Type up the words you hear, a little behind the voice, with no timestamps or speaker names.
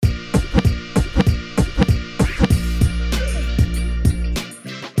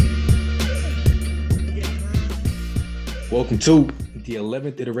Welcome to the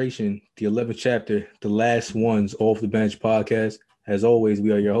 11th iteration, the 11th chapter, the last ones off the bench podcast. As always,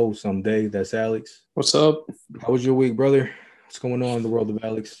 we are your hosts. I'm Dave. That's Alex. What's up? How was your week, brother? What's going on in the world of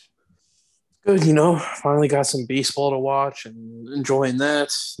Alex? Good, finally got some baseball to watch and enjoying that.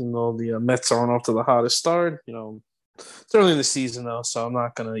 The Mets aren't off to the hottest start. It's early in the season though, so I'm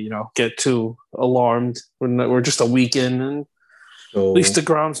not gonna, get too alarmed. We're just a week in, and So, at least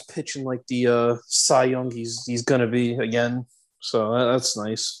DeGrom's pitching like the Cy Young he's gonna be again. So that's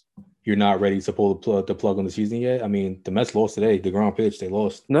nice. you're not ready to pull the plug on the season yet? I mean, the Mets lost today. DeGrom pitched. They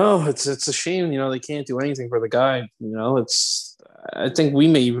lost. No, it's a shame. They can't do anything for the guy. I think we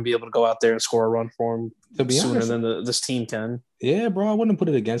may even be able to go out there and score a run for him sooner honest, than this team can. Yeah, bro, I wouldn't put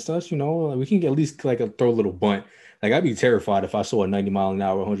it against us. We can at least throw a little bunt. Like, I'd be terrified if I saw a 90 mile an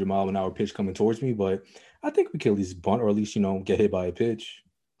hour, 100 mile an hour pitch coming towards me. But I think we can at least bunt, or at least get hit by a pitch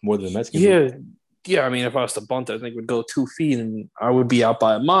more than the Mets can. Yeah. I mean, if I was to bunt it, I think it would go 2 feet, and I would be out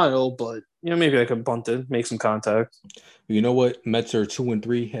by a mile. But maybe I could bunt it, make some contact. You know what? Mets are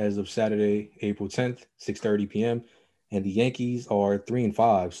 2-3 as of Saturday, April 10th, 6:30 p.m. And the Yankees are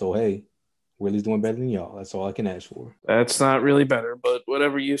 3-5. So hey, we're at least doing better than y'all. That's all I can ask for. That's not really better, but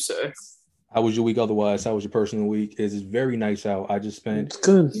whatever you say. How was your week otherwise? How was your personal week? It's very nice out. I spent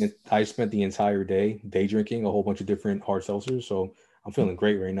the entire day drinking a whole bunch of different hard seltzers. So I'm feeling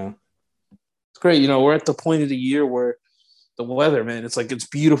great right now. It's great. We're at the point of the year where the weather, man, it's like it's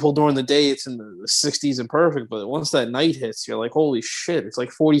beautiful during the day. It's in the 60s and perfect. But once that night hits, you're like, holy shit, it's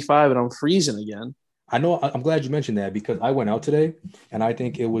like 45 and I'm freezing again. I know. I'm glad you mentioned that because I went out today and I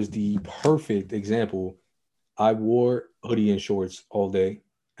think it was the perfect example. I wore hoodie and shorts all day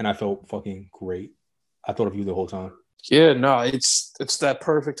and I felt fucking great. I thought of you the whole time. Yeah, no, it's that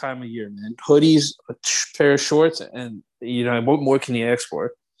perfect time of year, man. Hoodies, a pair of shorts, and what more can you ask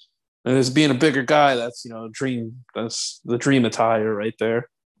for? And as being a bigger guy, that's dream. That's the dream attire right there.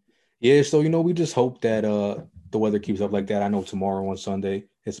 Yeah, so we just hope that the weather keeps up like that. I know tomorrow on Sunday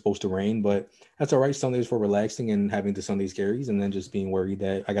it's supposed to rain, but that's all right. Sundays for relaxing and having the Sunday scaries, and then just being worried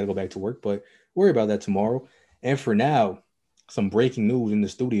that I got to go back to work. But worry about that tomorrow. And for now, some breaking news in the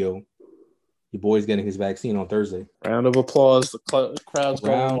studio. Your boy's getting his vaccine on Thursday. Round of applause. The crowd's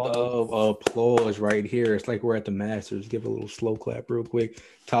going Round wild. of applause right here. It's like we're at the Masters. Give a little slow clap real quick.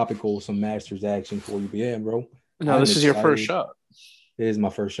 Topical, some Masters action for you. But yeah, bro. No, this is your first shot. It is my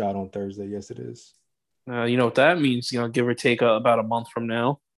first shot on Thursday. Yes, it is. You know what that means? Give or take about a month from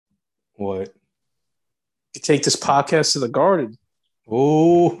now. What? You take this podcast to the Garden.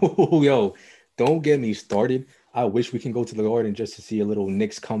 Oh, yo, don't get me started. I wish we can go to the Garden just to see a little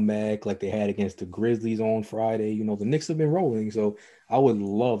Knicks comeback like they had against the Grizzlies on Friday. The Knicks have been rolling, so I would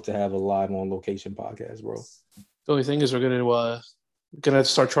love to have a live on location podcast, bro. The only thing is we're gonna have to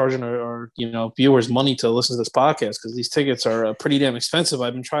start charging our viewers money to listen to this podcast because these tickets are pretty damn expensive.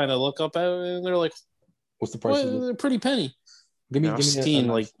 I've been trying to look up at it, and they're like, what's the price? They're pretty penny. Give me seeing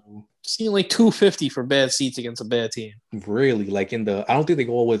like $250 for bad seats against a bad team. Really? I don't think they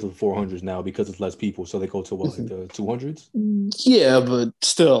go all the way to the 400s now because it's less people, so they go to what, like the 200s? Yeah, but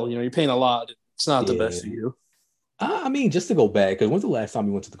still, you're paying a lot. It's not the best for you. I mean, just to go back, because when's the last time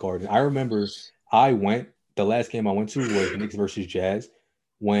you went to the Garden? I remember the last game I went to was Knicks versus Jazz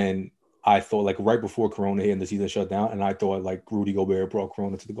when I thought right before Corona hit and the season shut down, and I thought Rudy Gobert brought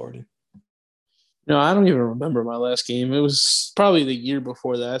Corona to the Garden. No, I don't even remember my last game. It was probably the year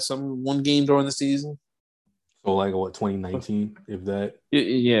before that, one game during the season. So, 2019, if that?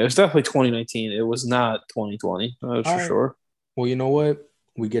 Yeah, it was definitely 2019. It was not 2020, that's for sure. Well, you know what?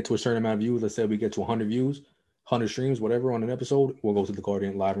 We get to a certain amount of views. Let's say we get to 100 views, 100 streams, whatever, on an episode. We'll go to the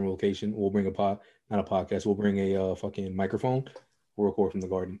Garden live on location. We'll bring not a podcast. We'll bring a fucking microphone. We'll record from the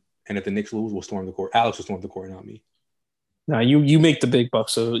Garden. And if the Knicks lose, we'll storm the court. Alex will storm the court, not me. Nah, you make the big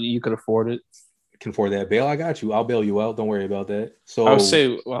bucks, so you could afford it. Can afford that. Bail, I got you. I'll bail you out. Don't worry about that. So I would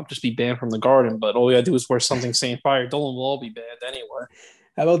say, I'll just be banned from the Garden, but all we gotta do is wear something saying "Fire Dolan." We'll all be banned anyway.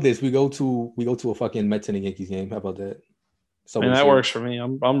 How about this? We go to a fucking Mets and Yankees game. How about that? And that works for me.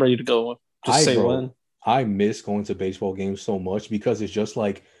 I'm ready to go. When. I miss going to baseball games so much because it's just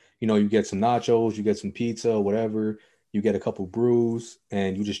you get some nachos, you get some pizza, whatever. You get a couple brews,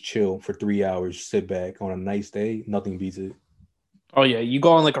 and you just chill for 3 hours, sit back on a nice day. Nothing beats it. Oh, yeah. You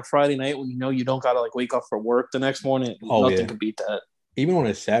go on a Friday night when you don't got to wake up for work the next morning. Nothing can beat that. Even on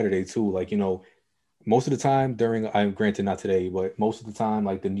a Saturday, too. Most of the time I'm granted not today, but most of the time,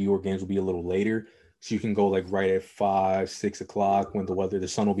 the New York games will be a little later. So you can go right at 5, 6 o'clock when the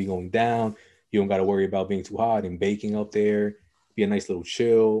sun will be going down. You don't got to worry about being too hot and baking up there. Be a nice little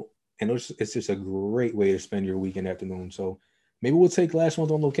chill. And it's just a great way to spend your weekend afternoon. So maybe we'll take last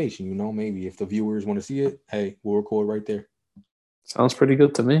month on location, maybe if the viewers want to see it, hey, we'll record right there. Sounds pretty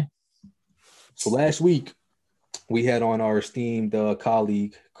good to me. So last week we had on our esteemed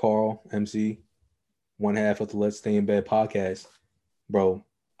colleague Carl MC, one half of the Let's Stay in Bed podcast. Bro,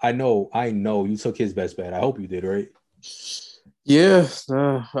 I know you took his best bet. I hope you did, right? Yeah,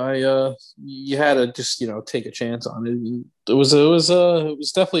 you had to just take a chance on it. It was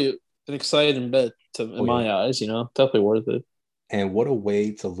definitely an exciting bet Oh in yeah. my eyes. Definitely worth it. And what a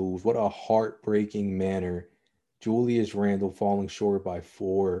way to lose. What a heartbreaking manner. Julius Randle falling short by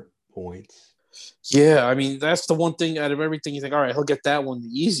 4 points. Yeah, I mean that's the one thing out of everything you think, all right, he'll get that one the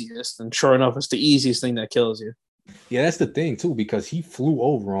easiest, and sure enough, it's the easiest thing that kills you. Yeah, that's the thing too, because he flew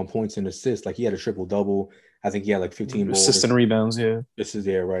over on points and assists. Like he had a triple double. I think he had like 15 Assistant boards. rebounds, yeah. This is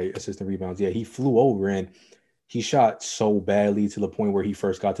there, right? Assistant rebounds. Yeah, he flew over and he shot so badly to the point where he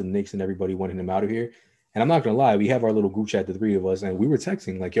first got to the Knicks and everybody wanted him out of here. And I'm not gonna lie, we have our little group chat, the three of us, and we were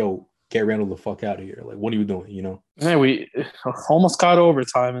texting like, "Yo, get Randall the fuck out of here! Like, what are you doing?" You know? Yeah, we almost got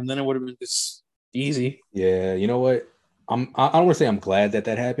overtime, and then it would have been just easy. Yeah, you know what? I don't want to say I'm glad that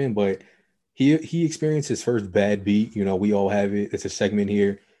happened, but he experienced his first bad beat. You know, we all have it. It's a segment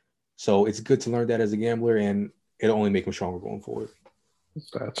here, so it's good to learn that as a gambler, and it'll only make him stronger going forward.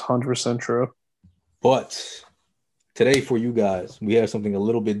 That's 100% true. But today for you guys, we have something a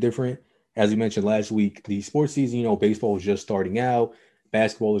little bit different. As we mentioned last week, the sports season, you know, baseball is just starting out.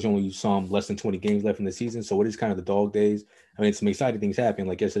 Basketball is only some less than 20 games left in the season, so it is kind of the dog days. I mean, some exciting things happen.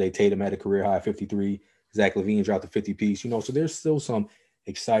 Like yesterday, Tatum had a career high 53. Zach LaVine dropped a 50 piece. You know, so there's still some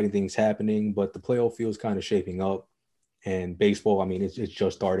exciting things happening, but the playoff feels kind of shaping up. And baseball, I mean, it's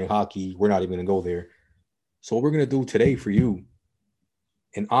just starting. Hockey, we're not even going to go there. So what we're going to do today for you,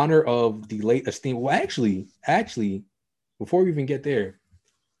 in honor of the late esteemed, well, actually, before we even get there,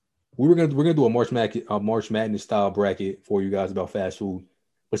 we're gonna do a March Madness style bracket for you guys about fast food.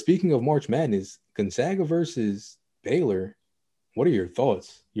 But speaking of March Madness, Gonzaga versus Baylor, what are your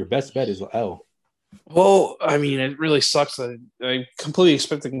thoughts? Your best bet is L. Well, I mean, it really sucks that I completely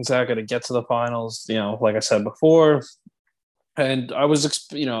expected Gonzaga to get to the finals. Like I said before, and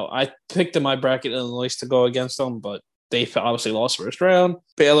I picked in my bracket Illinois to go against them, but they obviously lost first round.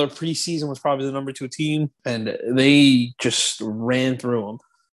 Baylor preseason was probably the number 2 team, and they just ran through them.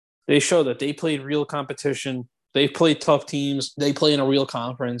 They showed that they played real competition. They played tough teams. They play in a real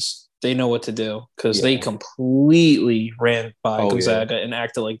conference. They know what to do because they Yeah. completely ran by Oh yeah. Gonzaga and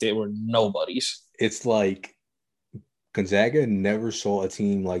acted like they were nobodies. It's like Gonzaga never saw a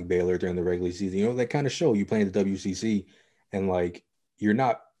team like Baylor during the regular season. You know, that kind of show you playing the WCC and like you're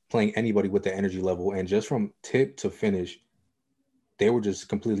not playing anybody with the energy level. And just from tip to finish, they were just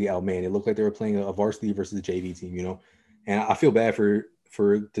completely outmanned. It looked like they were playing a varsity versus a JV team, you know. And I feel bad for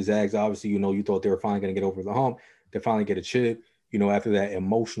the Zags. Obviously, you know, you thought they were finally going to get over the hump. They finally get a chip, you know, after that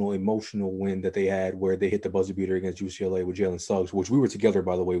emotional win that they had where they hit the buzzer beater against UCLA with Jalen Suggs, which we were together,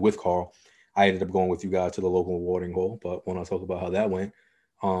 by the way, with Carl. I ended up going with you guys to the local watering hole, but when I talk about how that went,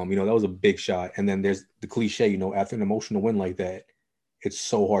 you know, that was a big shot. And then there's the cliche, you know, after an emotional win like that, it's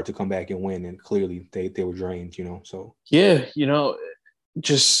so hard to come back and win. And clearly they were drained, you know. So Yeah,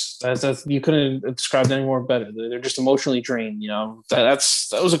 just that's you couldn't describe it any more better. They're just emotionally drained. That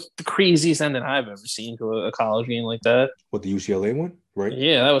was the craziest ending I've ever seen to a college game like that. with the UCLA one, right?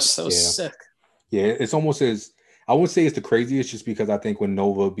 Yeah, that was Yeah. sick. Yeah, it's almost as I wouldn't say it's the craziest, just because I think when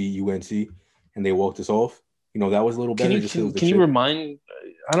Nova beat UNC and they walked us off, you know, that was a little Can better. you Just 'cause it was can, the can you chip. remind?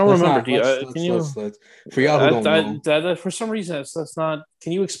 I don't Let's remember. not. Do you? Can you? Let's. For y'all who don't know, For some reason that's not.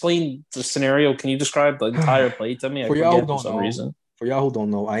 Can you explain the scenario? Can you describe the entire play to me? I for y'all who forget for don't some know, reason.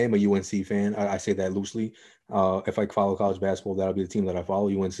 I am a UNC fan. I say that loosely. If I follow college basketball, that'll be the team that I follow,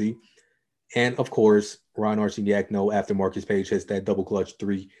 UNC. And of course, Ron Archidiak know after Marcus Page hits that double clutch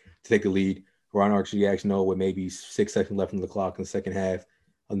three to take the lead. Ron Archidiak know with maybe 6 seconds left in the clock in the second half,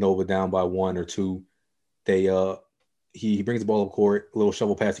 a Nova down by 1 or 2. They he brings the ball up court, a little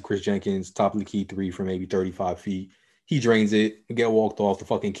shovel pass to Chris Jenkins, top of the key three from maybe 35 feet. He drains it, get walked off. The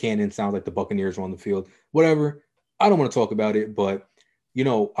fucking cannon sounds like the Buccaneers are on the field. Whatever. I don't want to talk about it, but you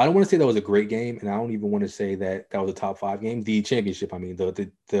know, I don't want to say that was a great game, and I don't even want to say that was a top 5 game. The championship, I mean,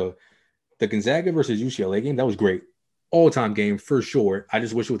 the Gonzaga versus UCLA game, that was great. All-time game for sure. I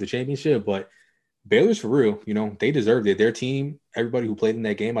just wish it was the championship, but Baylor's for real. You know, they deserved it. Their team, everybody who played in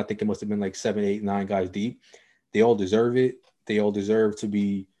that game, I think it must have been like 7, 8, 9 guys deep. They all deserve it. They all deserve to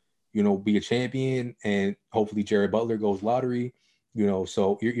be, you know, be a champion. And hopefully Jared Butler goes lottery, you know,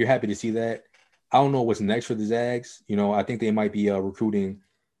 so you're happy to see that. I don't know what's next for the Zags. You know, I think they might be recruiting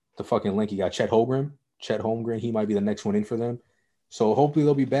the fucking lanky guy, Chet Holmgren. Chet Holmgren, he might be the next one in for them. So hopefully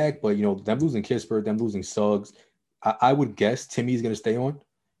they'll be back. But, you know, them losing Kispert, them losing Suggs, I would guess Timmy's going to stay on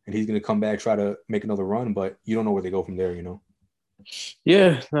and he's going to come back, try to make another run. But you don't know where they go from there, you know?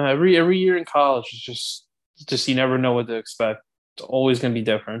 Yeah, no, every year in college is just you never know what to expect. It's always going to be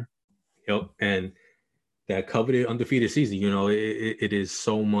different. Yep. And that coveted undefeated season, it is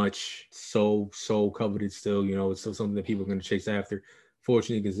so much, so coveted still. It's still something that people are going to chase after.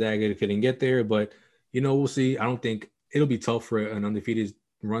 Fortunately, Gonzaga couldn't get there, but we'll see. I don't think it'll be tough for an undefeated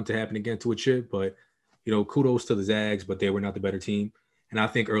run to happen again to a chip, but kudos to the Zags, but they were not the better team. And I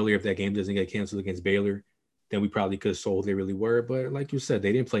think earlier, if that game doesn't get canceled against Baylor, then we probably could have sold they really were. But like you said,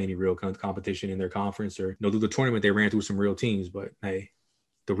 they didn't play any real competition in their conference, or through the tournament they ran through some real teams. But hey,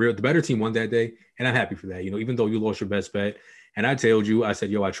 the better team won that day, and I'm happy for that. Even though you lost your best bet, and I told you, I said,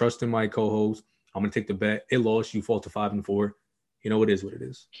 yo, I trust in my co-host. I'm gonna take the bet. It lost. You fall to 5-4. It is what it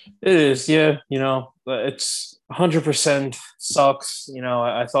is. It is, yeah. It's 100% sucks.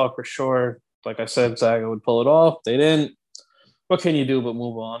 I thought for sure, like I said, Zaga would pull it off. They didn't. What can you do but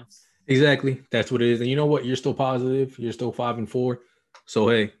move on? Exactly. That's what it is. And you know what? You're still positive. You're still 5-4. So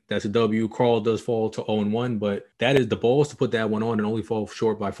hey, that's a W. Carl does fall to 0-1, but that is the balls to put that one on and only fall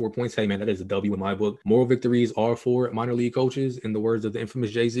short by 4 points. Hey man, that is a W in my book. Moral victories are for minor league coaches, in the words of the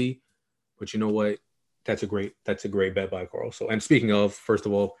infamous Jay-Z. But you know what? That's a great bet by Carl. So, and speaking of, first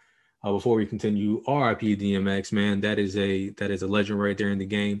of all, before we continue, RIP DMX, man, that is a legend right there in the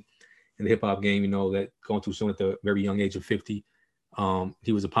game, in the hip hop game. That going too soon at the very young age of 50.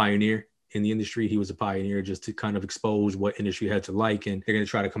 He was a pioneer in the industry. He was a pioneer just to kind of expose what industry had to like, and they're going to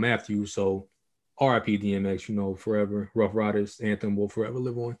try to come after you. So RIP DMX, forever. Rough Riders anthem will forever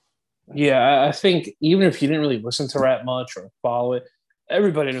live on. Yeah, I think even if you didn't really listen to rap much or follow it,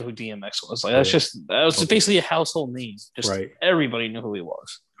 everybody knew who DMX was. Like that was basically a household name. Just right. Everybody knew who he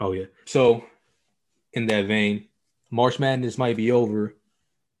was. Oh yeah. So in that vein, March Madness might be over,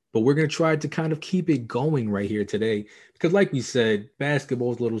 but we're going to try to kind of keep it going right here today. Because like we said,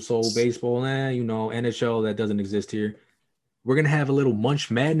 basketball's a little soul, baseball, NHL, that doesn't exist here. We're going to have a little Munch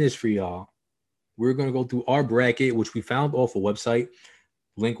Madness for y'all. We're going to go through our bracket, which we found off a website.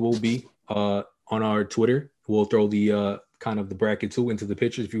 Link will be on our Twitter. We'll throw the kind of the bracket too into the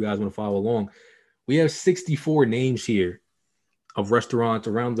pictures if you guys want to follow along. We have 64 names here of restaurants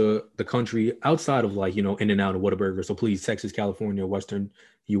around the country outside of In-N-Out and Whataburger. So please, Texas, California, Western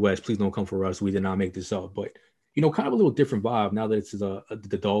U.S., please don't come for us. We did not make this up. But, kind of a little different vibe now that it's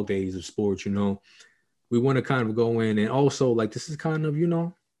the dog days of sports, We want to kind of go in and also, this is kind of,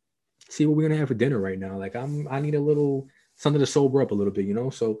 see what we're going to have for dinner right now. I need a little something to sober up a little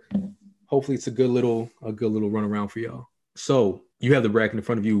bit, So hopefully it's a good little run around for y'all. So you have the bracket in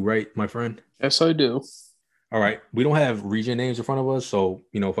front of you, right, my friend? Yes, I do. All right. We don't have region names in front of us, so,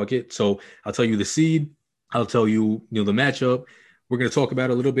 fuck it. So I'll tell you the seed. I'll tell you, the matchup. We're going to talk about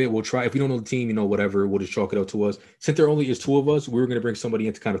it a little bit. We'll try. If we don't know the team, whatever, we'll just chalk it up to us. Since there only is two of us, we're going to bring somebody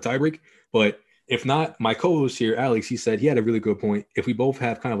in to kind of tiebreak. But if not, my co-host here, Alex, he said he had a really good point. If we both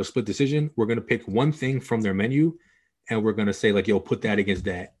have kind of a split decision, we're going to pick one thing from their menu, and we're going to say, yo, put that against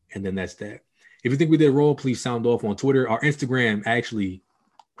that, and then that's that. If you think we did wrong, please sound off on Twitter. Our Instagram, actually,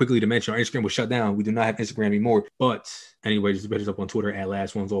 quickly to mention, our Instagram was shut down. We do not have Instagram anymore. But anyway, just hit us up on Twitter at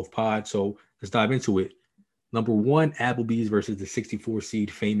LastOnesOffPod. So let's dive into it. Number one, Applebee's versus the 64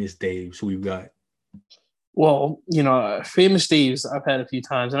 seed Famous Dave's. Who we've got? Well, Famous Dave's I've had a few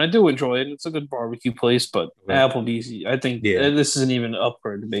times, and I do enjoy it. It's a good barbecue place, but Applebee's, I think this isn't even up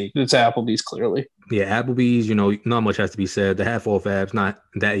for a debate. It's Applebee's, clearly. Yeah, Applebee's, not much has to be said. The half-off abs, not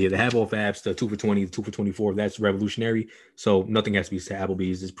that, the half-off abs, the 2 for 20, the 2 for 24, that's revolutionary. So nothing has to be said.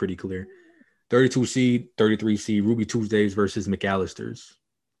 Applebee's is pretty clear. 32 seed, 33 seed, Ruby Tuesdays versus McAllister's.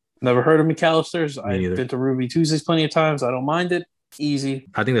 Never heard of McAllister's. I've been to Ruby Tuesdays plenty of times. I don't mind it. Easy.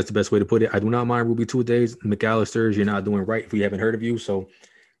 I think that's the best way to put it. I do not mind Ruby Tuesdays. McAllister's, you're not doing right if we haven't heard of you. So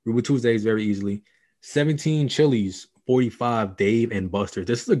Ruby Tuesdays very easily. 17 Chili's, 45 Dave and Buster's.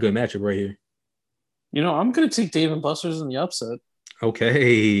 This is a good matchup right here. I'm going to take Dave and Buster's in the upset.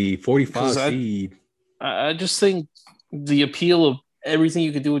 Okay, 45 seed. I just think the appeal of everything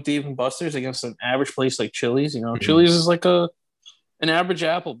you could do with Dave and Buster's against an average place like Chili's. Chili's is like an average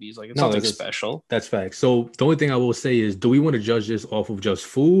Applebee's. It's nothing special. That's facts. So the only thing I will say is, do we want to judge this off of just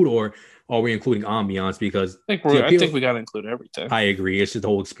food, or are we including ambiance? Because I think we got to include everything. I agree. It's just the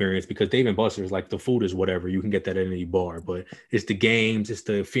whole experience, because Dave and Buster's, the food is whatever. You can get that at any bar, but it's the games, it's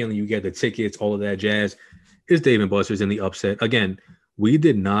the feeling you get, the tickets, all of that jazz. It's Dave and Buster's in the upset. Again, we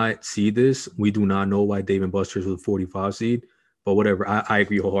did not see this. We do not know why Dave and Buster's was 45 seed. But whatever, I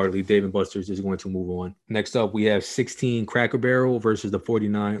agree wholeheartedly. Dave & Buster's is going to move on. Next up, we have 16 Cracker Barrel versus the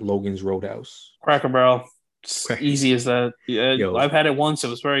 49 Logan's Roadhouse. Cracker Barrel. Easy as that. Yeah, I've had it once. It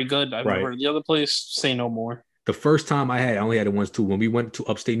was very good. I've never heard the other place. Say no more. The first time I only had it once too. When we went to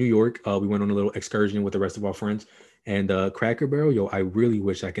upstate New York, we went on a little excursion with the rest of our friends. And Cracker Barrel, yo, I really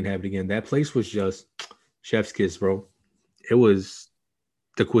wish I can have it again. That place was just chef's kiss, bro. It was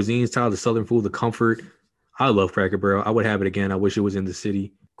the cuisine style, the southern food, the comfort. I love Cracker Barrel. I would have it again. I wish it was in the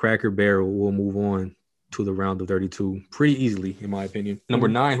city. Cracker Barrel will move on to the round of 32 pretty easily, in my opinion. Number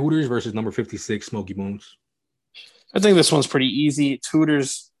 9, Hooters versus number 56, Smoky Bones. I think this one's pretty easy. It's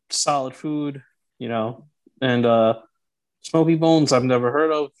Hooters, solid food, and Smoky Bones I've never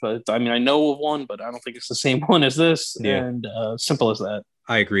heard of. But, I mean, I know of one, but I don't think it's the same one as this. Yeah. And simple as that.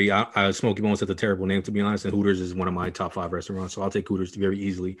 I agree. Smoky Bones has a terrible name, to be honest, and Hooters is one of my top 5 restaurants, so I'll take Hooters very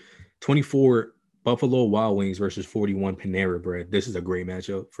easily. 24, Buffalo Wild Wings versus 41, Panera Bread. This is a great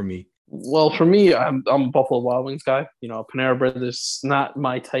matchup for me. Well, for me, I'm a Buffalo Wild Wings guy. Panera Bread is not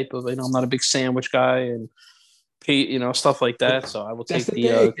my type of. I'm not a big sandwich guy and stuff like that. So I will take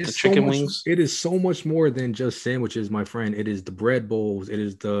the chicken wings. It is so much more than just sandwiches, my friend. It is the bread bowls. It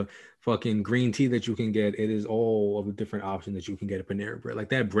is the fucking green tea that you can get. It is all of the different options that you can get at Panera Bread. Like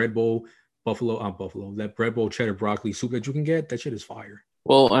that bread bowl, that bread bowl cheddar broccoli soup that you can get. That shit is fire.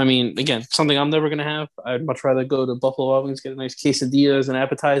 Well, I mean, again, something I'm never gonna have. I'd much rather go to Buffalo Wild Wings, get a nice quesadilla as an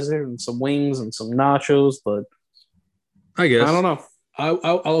appetizer and some wings and some nachos. But I guess I don't know.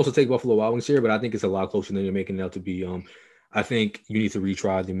 I'll also take Buffalo Wild Wings here, but I think it's a lot closer than you're making it out to be. I think you need to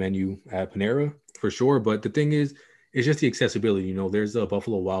retry the menu at Panera for sure. But the thing is, it's just the accessibility. There's a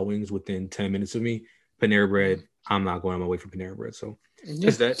Buffalo Wild Wings within 10 minutes of me. Panera Bread, I'm not going on my way for Panera Bread. So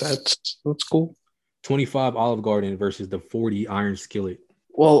that's cool. 25, Olive Garden versus the 40, Iron Skillet.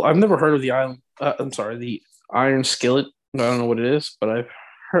 Well, I've never heard of the the Iron Skillet. I don't know what it is, but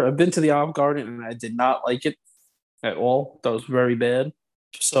I've been to the Olive Garden and I did not like it at all. That was very bad.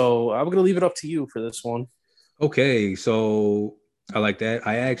 So I'm gonna leave it up to you for this one. Okay, so I like that.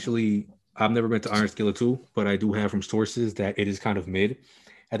 I've never been to Iron Skillet too, but I do have from sources that it is kind of mid.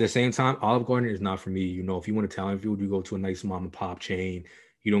 At the same time, Olive Garden is not for me. If you want Italian food, you go to a nice mom and pop chain.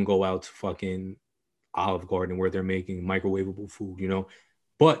 You don't go out to fucking Olive Garden where they're making microwavable food,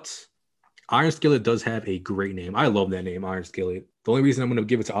 But Iron Skillet does have a great name. I love that name, Iron Skillet. The only reason I'm going to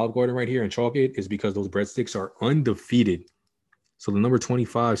give it to Olive Garden right here and chalk it is because those breadsticks are undefeated. So the number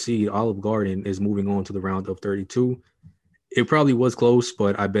 25 seed, Olive Garden, is moving on to the round of 32. It probably was close,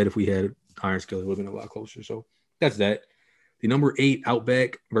 but I bet if we had Iron Skillet, it would have been a lot closer. So that's that. The number 8,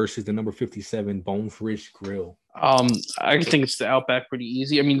 Outback versus the number 57, Bonefish Grill. I think it's the Outback pretty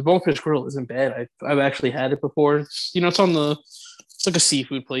easy. I mean, the Bonefish Grill isn't bad. I've actually had it before. It's like a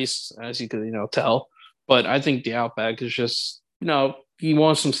seafood place, as you could tell. But I think the Outback is just you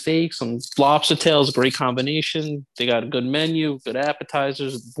want some steak, some lobster tails, great combination. They got a good menu, good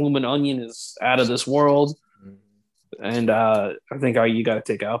appetizers. Bloomin' Onion is out of this world. And I think you got to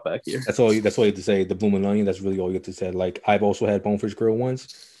take Outback here. That's all you have to say. The Bloomin' Onion, that's really all you have to say. Like, I've also had Bonefish Grill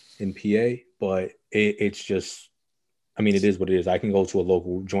once in PA, but it's just, I mean, it is what it is. I can go to a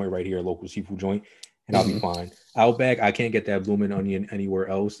local joint right here, a local seafood joint, and I'll be fine. Outback, I can't get that Bloomin' Onion anywhere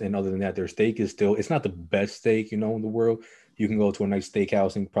else. And other than that, their steak is still, it's not the best steak, in the world. You can go to a nice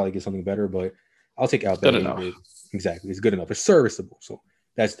steakhouse and probably get something better, but I'll take Outback. Good enough. Exactly. It's good enough. It's serviceable. So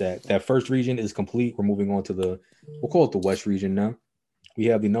that's that. That first region is complete. We're moving on to we'll call it the West region now. We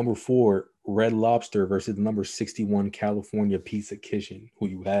have the number 4, Red Lobster versus the number 61, California Pizza Kitchen. Who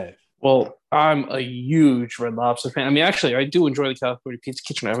you have? Well, I'm a huge Red Lobster fan. I mean, actually, I do enjoy the California Pizza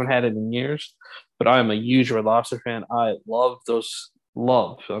Kitchen. I haven't had it in years, but I'm a huge Red Lobster fan. I love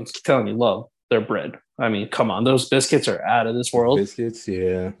I'm telling you, love their bread. I mean, come on, those biscuits are out of this world. Biscuits,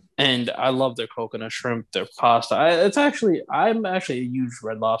 yeah. And I love their coconut shrimp, their pasta. I'm actually a huge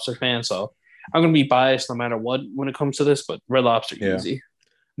Red Lobster fan, so I'm gonna be biased no matter what when it comes to this. But Red Lobster, easy.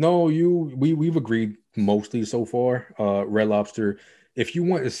 No, we've agreed mostly so far. Red Lobster. If you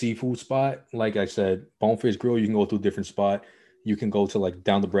want a seafood spot, like I said, Bonefish Grill, you can go to a different spot. You can go to like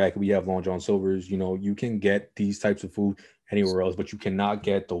down the bracket. We have Long John Silver's. You can get these types of food anywhere else, but you cannot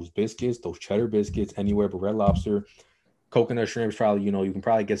get those biscuits, those cheddar biscuits anywhere but Red Lobster. Coconut shrimps, probably, you can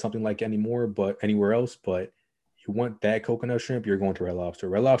probably get something like anymore, but anywhere else. But you want that coconut shrimp, you're going to Red Lobster.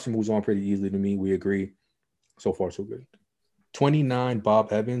 Red Lobster moves on pretty easily to me. We agree. So far, so good. 29,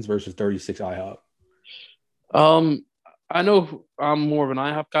 Bob Evans versus 36, IHOP. I know I'm more of an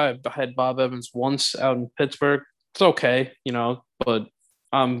IHOP guy. I had Bob Evans once out in Pittsburgh. It's okay, but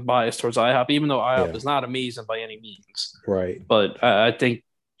I'm biased towards IHOP, even though IHOP is not amazing by any means. Right. But I think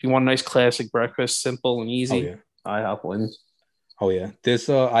if you want a nice classic breakfast, simple and easy, IHOP wins. Oh, yeah. This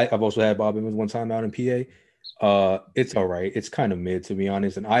I've also had Bob Evans one time out in PA. It's all right. It's kind of mid, to be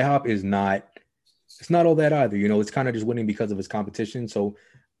honest. And IHOP is not all that either. It's kind of just winning because of its competition. So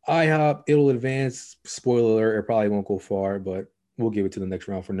IHOP, it'll advance. Spoiler alert, it probably won't go far, but we'll give it to the next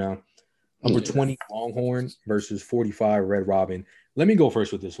round for now. Number 20, Longhorn versus 45, Red Robin. Let me go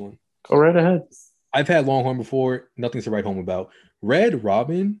first with this one. Go right ahead. I've had Longhorn before. Nothing to write home about. Red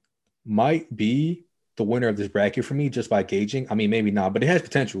Robin might be the winner of this bracket for me just by gauging. I mean, maybe not, but it has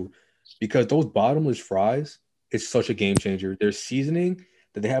potential because those bottomless fries is such a game changer. Their seasoning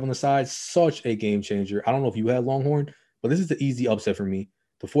that they have on the side, such a game changer. I don't know if you had Longhorn, but this is the easy upset for me.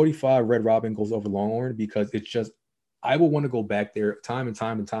 The 45 Red Robin goes over Longhorn because it's just, I will want to go back there time and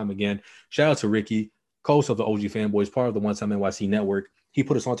time and time again. Shout out to Ricky, host of the OG Fanboys, part of the One Time NYC network. He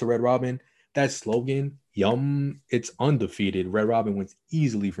put us onto Red Robin. That slogan, yum, it's undefeated. Red Robin wins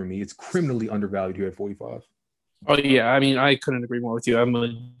easily for me. It's criminally undervalued here at 45. Oh yeah, I mean, I couldn't agree more with you.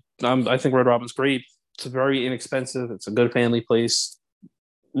 I think Red Robin's great. It's very inexpensive. It's a good family place.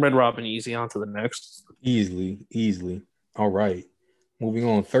 Red Robin, easy on to the next. Easily. All right. Moving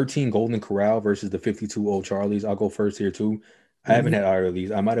on. 13 Golden Corral versus the 52 Old Charlies. I'll go first here too. I haven't had either of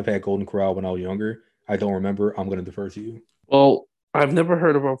these. I might have had Golden Corral when I was younger. I don't remember. I'm going to defer to you. Well, I've never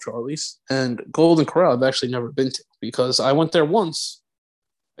heard of Old Charlie's, and Golden Corral I've actually never been to because I went there once.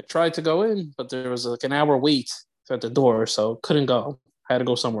 I tried to go in, but there was like an hour wait at the door, so couldn't go. I had to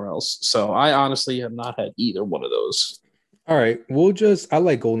go somewhere else. So I honestly have not had either one of those. All right. I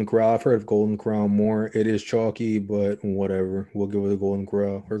like Golden Corral. I've heard of Golden Corral more. It is chalky, but whatever. We'll give it a Golden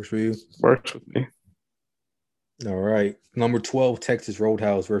Corral. Works for you? Works with me. All right. Number 12, Texas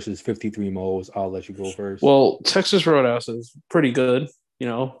Roadhouse versus 53 Mo's. I'll let you go first. Well, Texas Roadhouse is pretty good. You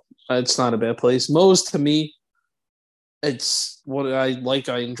know, it's not a bad place. Mo's, to me, it's what I like.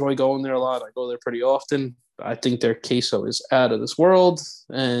 I enjoy going there a lot. I go there pretty often. I think their queso is out of this world,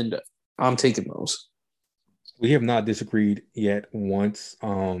 and I'm taking Mo's. We have not disagreed yet once.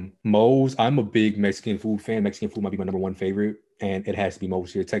 Mo's, I'm a big Mexican food fan. Mexican food might be my number one favorite, and it has to be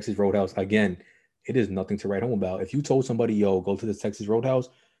Mo's here. Texas Roadhouse, again, it is nothing to write home about. If you told somebody, yo, go to this Texas Roadhouse,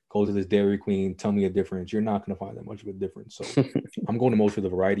 go to this Dairy Queen, tell me a difference, you're not going to find that much of a difference. So I'm going to Mo's for the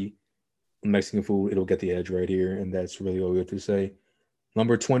variety. Mexican food, it'll get the edge right here, and that's really all we have to say.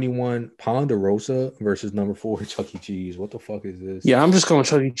 Number 21, Ponderosa versus number 4, Chuck E. Cheese. What the fuck is this? Yeah, I'm just going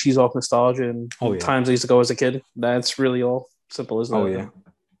Chuck E. Cheese off nostalgia and times I used to go as a kid. That's really all simple as that. Oh, yeah.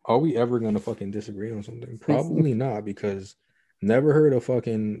 Are we ever going to fucking disagree on something? Probably not, because never heard of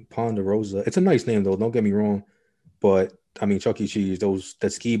fucking Ponderosa. It's a nice name, though. Don't get me wrong. But, I mean, Chuck E. Cheese,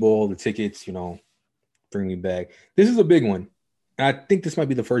 that skee ball, the tickets, bring me back. This is a big one. And I think this might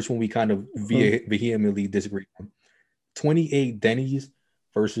be the first one we kind of vehemently disagree on. 28 Denny's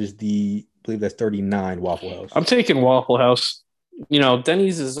versus I believe that's 39 Waffle House. I'm taking Waffle House.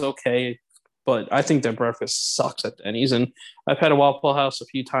 Denny's is okay, but I think their breakfast sucks at Denny's. And I've had a Waffle House a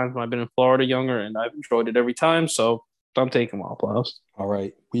few times when I've been in Florida younger, and I've enjoyed it every time. So I'm taking Waffle House. All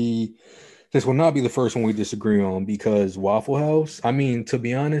right. This will not be the first one we disagree on because Waffle House, I mean, to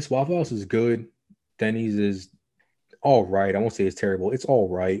be honest, Waffle House is good. Denny's is all right. I won't say it's terrible. It's all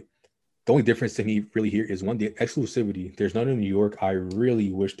right. The only difference to me really here is one, the exclusivity. There's none in New York. I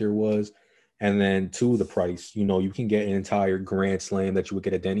really wish there was. And then two, the price. You can get an entire Grand Slam that you would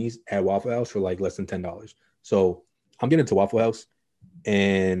get at Denny's at Waffle House for like less than $10. So I'm getting to Waffle House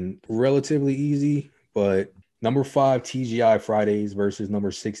and relatively easy. But number 5, TGI Fridays versus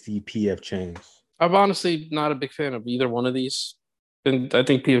number 60, PF Chang's. I'm honestly not a big fan of either one of these. And I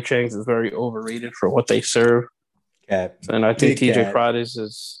think PF Chang's is very overrated for what they serve. Cap. And I think TGI Fridays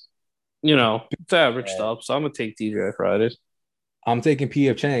is... it's average stuff, so I'm going to take TGI Fridays. I'm taking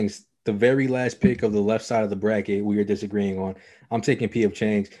P.F. Chang's, the very last pick of the left side of the bracket we are disagreeing on. I'm taking P.F.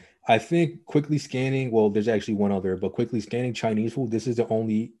 Chang's. I think quickly scanning, well, there's actually one other, but quickly scanning Chinese food, this is the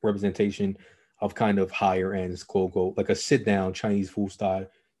only representation of kind of higher ends, quote, unquote, like a sit-down Chinese food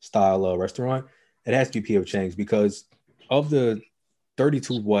style restaurant. It has to be P.F. Chang's because of the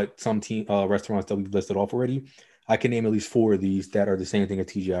 32 restaurants that we've listed off already, I can name at least 4 of these that are the same thing as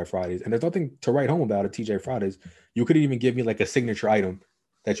TGI Fridays. And there's nothing to write home about at TGI Fridays. You couldn't even give me like a signature item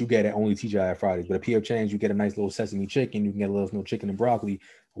that you get at only TGI Fridays. But at PF Chang's, you get a nice little sesame chicken. You can get a little chicken and broccoli,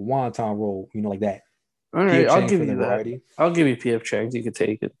 a wonton roll, like that. All right, I'll give you that. Variety. I'll give you PF Chang's. You can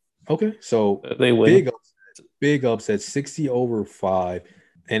take it. Okay, so they win. Big upset, 60 over 5.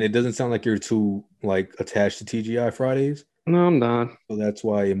 And it doesn't sound like you're too attached to TGI Fridays. No, I'm not. So that's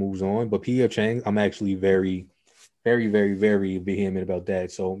why it moves on. But PF Chang's, I'm actually very, very, very, very vehement about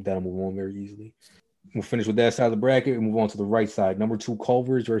that. So that'll move on very easily. We'll finish with that side of the bracket and move on to the right side. Number 2,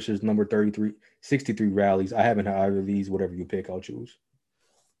 Culver's versus number 63 Rallies. I haven't had either of these. Whatever you pick, I'll choose.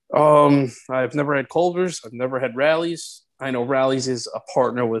 I've never had Culver's. I've never had Rallies. I know Rallies is a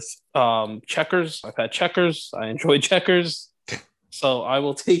partner with Checkers. I've had Checkers. I enjoy Checkers. So I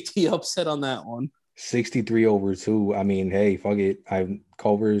will take the upset on that one. 63 over 2. I mean, hey, fuck it.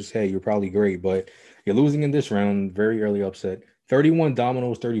 Culver's, hey, you're probably great, but you're losing in this round. Very early upset. 31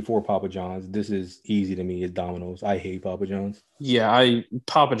 Domino's, 34 Papa John's. This is easy to me. It's Domino's. I hate Papa John's. Yeah,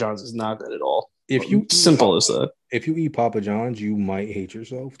 Papa John's is not good at all. If you Simple as that. If you eat Papa John's, you might hate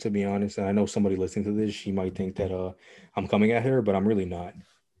yourself, to be honest. And I know somebody listening to this, she might think that I'm coming at her, but I'm really not.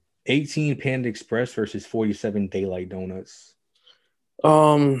 18 Panda Express versus 47 Daylight Donuts.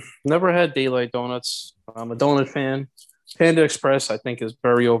 Never had Daylight Donuts. I'm a donut fan. Panda Express, I think, is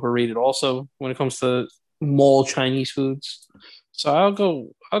very overrated also when it comes to mall Chinese foods. So I'll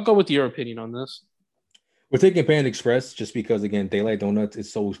go with your opinion on this. We're taking Panda Express just because, again, Daylight Donuts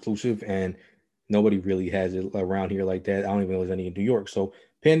is so exclusive and nobody really has it around here like that. I don't even know there's any in New York. So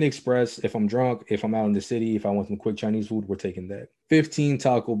Panda Express, if I'm drunk, if I'm out in the city, if I want some quick Chinese food, we're taking that. 15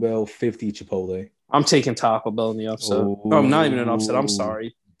 Taco Bell, 50 Chipotle. I'm taking Taco Bell in the upset. Oh, I'm not even an upset. I'm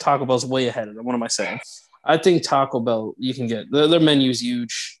sorry. Taco Bell's way ahead of them. What am I saying? I think Taco Bell, you can get their menu's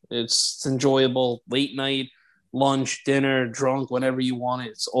huge. It's enjoyable. Late night, lunch, dinner, drunk, whenever you want it.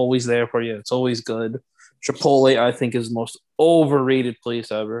 It's always there for you. It's always good. Chipotle, I think, is the most overrated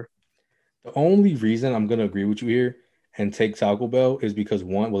place ever. The only reason I'm going to agree with you here and take Taco Bell is because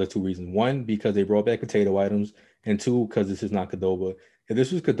there's two reasons. One, because they brought back potato items, and two, because this is not Qdoba. If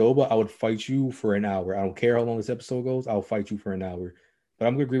this was Qdoba, I would fight you for an hour. I don't care how long this episode goes. I'll fight you for an hour. But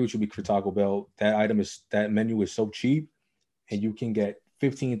I'm going to agree with you because Taco Bell, that menu is so cheap, and you can get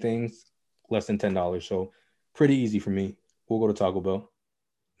 15 things less than $10. So pretty easy for me. We'll go to Taco Bell.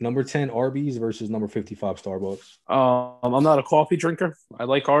 Number 10, Arby's versus number 55, Starbucks. I'm not a coffee drinker. I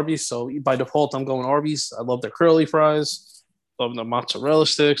like Arby's, so by default, I'm going Arby's. I love their curly fries. Love the mozzarella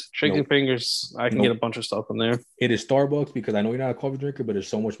sticks, chicken fingers. I can get a bunch of stuff in there. It is Starbucks because I know you're not a coffee drinker, but there's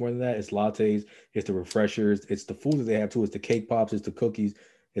so much more than that. It's lattes, it's the refreshers, it's the food that they have too. It's the cake pops, it's the cookies,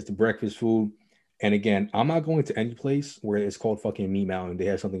 it's the breakfast food. And again, I'm not going to any place where it's called fucking Meat Mountain. They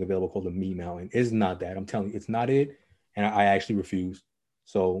have something available called the Meat Mountain. It's not that. I'm telling you, it's not it. And I actually refuse.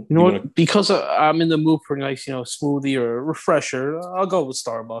 So you know what? Because I'm in the mood for a nice, smoothie or a refresher, I'll go with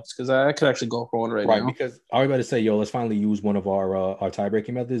Starbucks because I could actually go for one right now. Right, because I was about to say, let's finally use one of our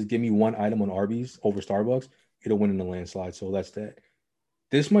tie-breaking methods. Give me one item on Arby's over Starbucks. It'll win in the landslide. So that's that.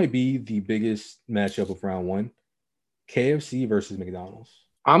 This might be the biggest matchup of round one. KFC versus McDonald's.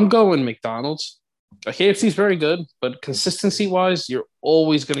 I'm going McDonald's. KFC is very good, but consistency-wise, you're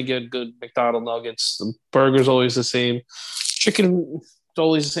always going to get good McDonald's nuggets. The burger's always the same. Chicken... It's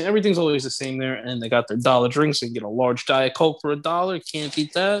always the same. Everything's always the same there, and they got their dollar drinks. So you can get a large Diet Coke for $1. Can't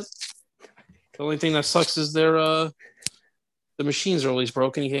beat that. The only thing that sucks is the machines are always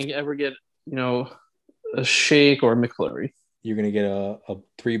broken. You can't ever get a shake or a McFlurry. You're gonna get a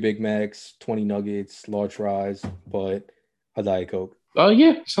 3 Big Macs, 20 nuggets, large fries, but a Diet Coke. Oh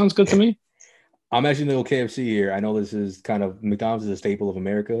yeah, sounds good to me. I'm actually gonna go KFC here. I know this is kind of McDonald's is a staple of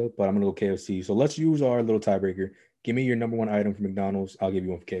America, but I'm gonna go KFC. So let's use our little tiebreaker. Give me your number one item for McDonald's. I'll give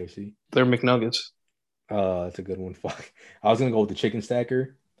you one for KFC. They're McNuggets. That's a good one. Fuck. I was gonna go with the chicken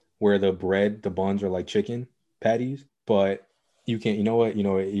stacker, where the buns are like chicken patties, but you can't. You know what?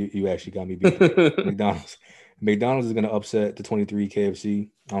 You actually got me beat. McDonald's. McDonald's is gonna upset the 23 KFC.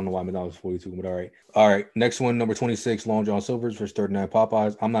 I don't know why McDonald's is 42, but all right. All right. Next one, number 26, Long John Silver's versus 39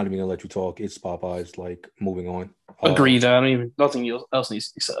 Popeyes. I'm not even gonna let you talk. It's Popeyes. Like moving on. Agreed. Nothing else needs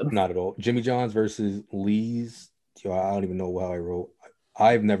to be said. Not at all. Jimmy John's versus Lee's. I don't even know how I wrote.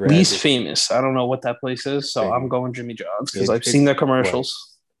 I've never least famous. I don't know what that place is, so I'm going Jimmy John's because I've seen their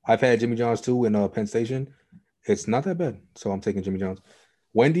commercials. Right. I've had Jimmy John's too in Penn Station. It's not that bad, so I'm taking Jimmy John's.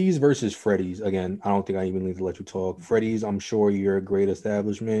 Wendy's versus Freddy's. Again, I don't think I even need to let you talk. Freddy's, I'm sure you're a great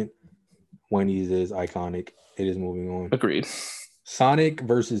establishment. Wendy's is iconic. It is moving on. Agreed. Sonic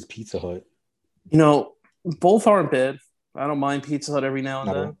versus Pizza Hut. Both aren't bad. I don't mind Pizza Hut every now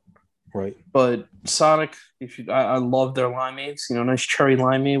and then. Right. But Sonic, I love their limeades. Nice cherry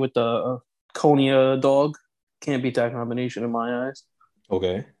limeade with the Konya dog. Can't beat that combination in my eyes.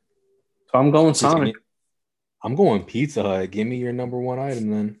 Okay. So I'm going Sonic. I'm going Pizza Hut. Give me your number one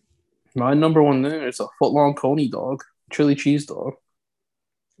item then. My number one there is a foot-long Coney dog. Chili cheese dog.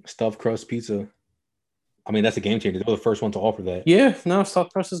 Stuffed crust pizza. I mean, that's a game changer. They were the first one to offer that. Yeah, no,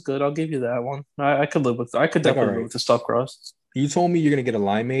 stuffed crust is good. I'll give you that one. I could live with. I could definitely live with the stuffed crust. You told me you're gonna get a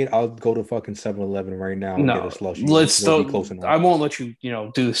limeade. I'll go to fucking 7-Eleven right now and get a slushie. Let's still. I won't let you,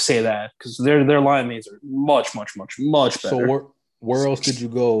 say that because their limeades are much, much, much, much better. So where else did you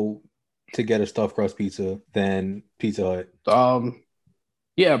go to get a stuffed crust pizza than Pizza Hut?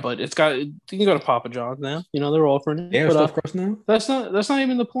 Yeah, but you can go to Papa John's now. They're offering it. They have stuffed crust now. That's not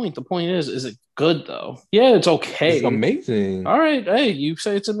even the point. The point is it good though. Yeah, it's It's okay. amazing. All right. Hey, you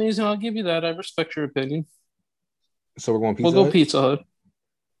say it's amazing. I'll give you that. I respect your opinion. So we're going We'll Pizza go Hut. Pizza Hut.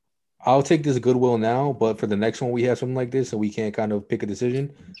 I'll take this Goodwill now, but for the next one we have something like this and we can't kind of pick a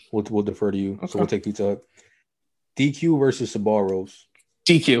decision, we'll defer to you. So Okay. we'll take Pizza Hut. DQ versus Sabaros.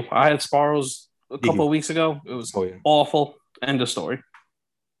 DQ. I had Sparrows a couple DQ. of weeks ago. It was Oh yeah. awful. End of story.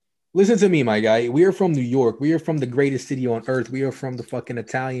 Listen to me, my guy. We are from New York. We are from the greatest city on earth. We are from the fucking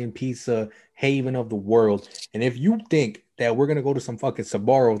Italian pizza haven of the world. And if you think that we're gonna go to some fucking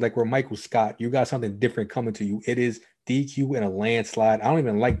Sabaros like we're Michael Scott, you got something different coming to you. It is DQ and a landslide. I don't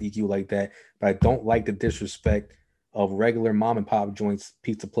even like DQ like that, but I don't like the disrespect of regular mom and pop joints,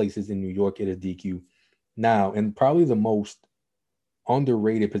 pizza places in New York. It is DQ. Now, and probably the most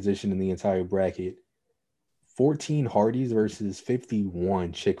underrated position in the entire bracket. 14 Hardee's versus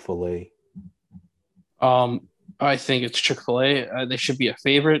 51 Chick-fil-A. Um, I think it's Chick-fil-A. They should be a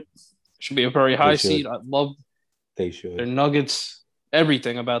favorite. Should be a very They high seed. should. I love They their should. nuggets.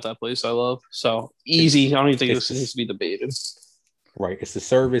 Everything about that place I love. So easy. It's I don't even think it's this needs the to be debated. right. It's the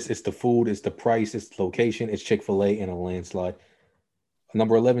service, it's the food, it's the price, it's the location, it's Chick-fil-A and a landslide.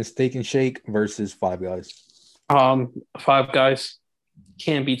 Number 11, Steak and Shake versus Five Guys. Five Guys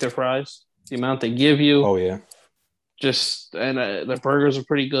can't beat their fries. The amount they give you, Oh yeah. just and the burgers are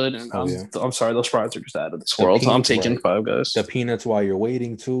pretty good. And Oh yeah. I'm sorry, those fries are just out of this The world. I'm peanut taking right. Five Guys. The peanuts while you're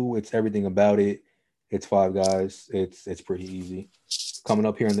waiting too. It's everything about it. It's Five Guys. It's pretty easy. Coming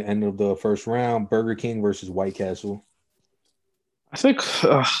up here in the end of the first round, Burger King versus White Castle. I think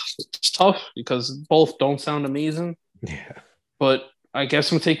it's tough because both don't sound amazing, Yeah. but I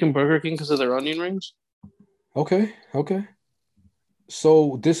guess I'm taking Burger King because of their onion rings. Okay. Okay.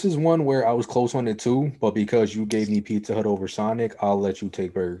 So this is one where I was close on it too, but because you gave me Pizza Hut over Sonic, I'll let you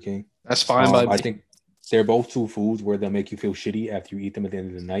take Burger King. That's fine by I me. think they're both two foods where they'll make you feel shitty after you eat them at the end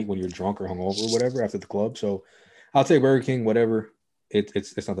of the night when you're drunk or hungover or whatever after the club. So I'll take Burger King, whatever.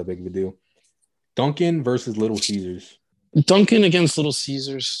 It's not that big of a deal. Dunkin' versus Little Caesars. Dunkin' against Little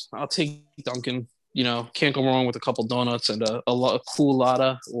Caesars. I'll take Dunkin'. You know, can't go wrong with a couple donuts and a cool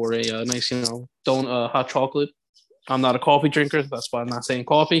latte or a nice, hot chocolate. I'm not a coffee drinker. That's why I'm not saying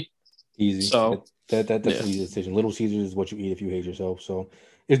coffee. Easy. So That's yeah. an easy decision. Little Caesars is what you eat if you hate yourself. So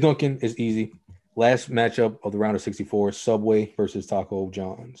it's Dunkin'. It's easy. Last matchup of the round of 64, Subway versus Taco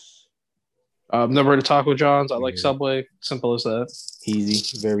John's. I've never heard of Taco John's. I like Yeah. Subway. Simple as that.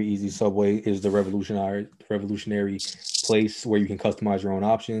 Easy, very easy. Subway is the revolutionary place where you can customize your own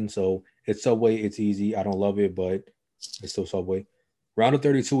options. So it's Subway. It's easy. I don't love it, but it's still Subway. Round of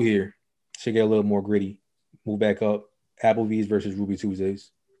 32 here. Should get a little more gritty. Move back up. Applebee's versus Ruby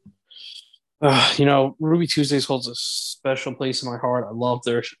Tuesdays. Ruby Tuesdays holds a special place in my heart. I love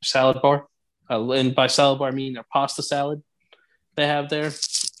their salad bar. And by salad bar, I mean their pasta salad they have there.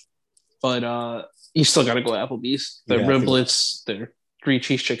 But you still got to go Applebee's. Their riblets, their three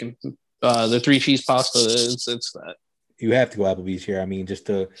cheese chicken, their three cheese pasta. It's that. You have to go Applebee's here. I mean, just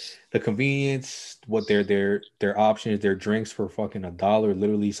the convenience, what their options, their drinks for fucking $1.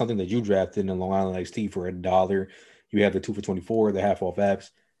 Literally something that you drafted in Long Island iced tea for $1. You have the 2 for $24, the half off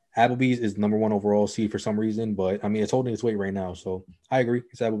apps. Applebee's is number one overall seed for some reason, but I mean it's holding its weight right now. So I agree.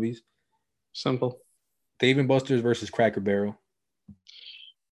 It's Applebee's. Simple. Dave and Buster's versus Cracker Barrel.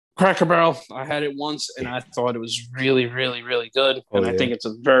 Cracker Barrel, I had it once and I thought it was really, really, really good. Oh, and yeah. I think it's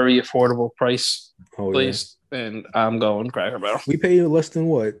a very affordable price place. Yeah. And I'm going Cracker Barrel. We pay less than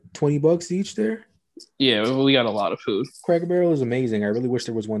what, $20 each there? Yeah, we got a lot of food. Cracker Barrel is amazing. I really wish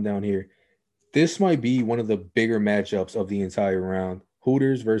there was one down here. This might be one of the bigger matchups of the entire round.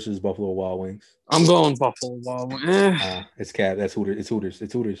 Hooters versus Buffalo Wild Wings. I'm going Buffalo Wild Wings. It's Cat. That's Hooters. It's Hooters.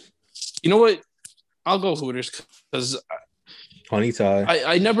 It's Hooters. You know what? I'll go Hooters because Honey tie.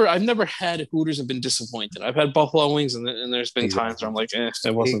 I've never had Hooters and been disappointed. I've had Buffalo Wings and there's been times where I'm like, it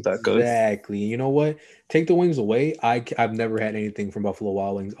wasn't that good. Exactly. You know what? Take the wings away. I've never had anything from Buffalo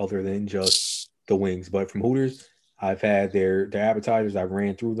Wild Wings other than just the wings. But from Hooters, I've had their appetizers. I've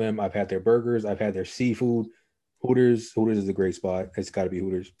ran through them. I've had their burgers. I've had their seafood. Hooters is a great spot. It's got to be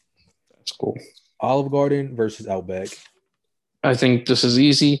Hooters. That's cool. Olive Garden versus Outback. I think this is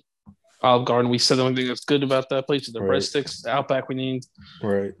easy. Olive Garden, we said the only thing that's good about that place is the breadsticks. Outback, we need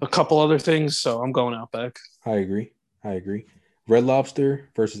a couple other things, so I'm going Outback. I agree. Red Lobster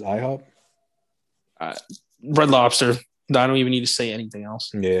versus IHOP. Red Lobster. I don't even need to say anything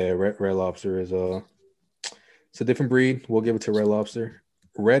else. Yeah, Red Lobster is it's a different breed. We'll give it to Red Lobster.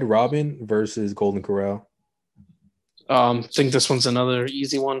 Red Robin versus Golden Corral. Think this one's another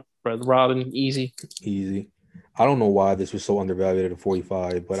easy one. Red Robin, easy. I don't know why this was so undervalued at a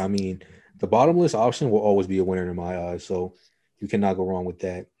 45, but I mean, the bottomless option will always be a winner in my eyes, so you cannot go wrong with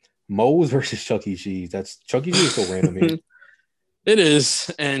that. Moe's versus Chuck E. Cheese. That's Chuck E. Cheese is so random here. It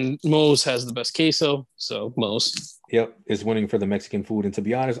is, and Moe's has the best queso, so Moe's. Yep, it's winning for the Mexican food. And to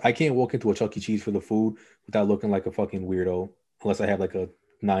be honest, I can't walk into a Chuck E. Cheese for the food without looking like a fucking weirdo, unless I have like a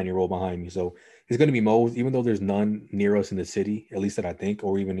 9-year-old behind me. So it's going to be Moe's, even though there's none near us in the city, at least that I think,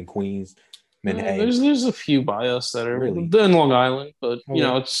 or even in Queens, Manhattan. There's a few by us that are Really? in Long Island, but you Okay.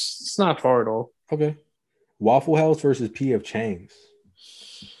 know it's not far at all. Okay. Waffle House versus P.F. Chang's.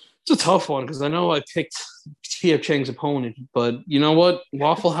 It's a tough one because I know I picked P.F. Chang's opponent, but you know what?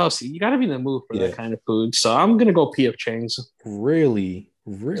 Waffle House, you got to be in the mood for Yeah. that kind of food. So I'm gonna go P.F. Chang's. Really?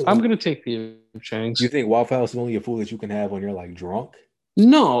 Really? I'm gonna take P.F. Chang's. You think Waffle House is only a food that you can have when you're like drunk?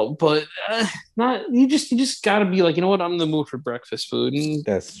 No, but not you. Just got to be like, you know what? I'm in the mood for breakfast food. And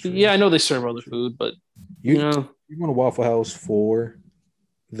That's true. yeah, I know they serve other food, but you know, you want a Waffle House for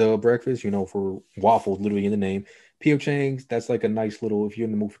the breakfast, for waffles, literally in the name. P.F. Chang's, that's like a nice little, if you're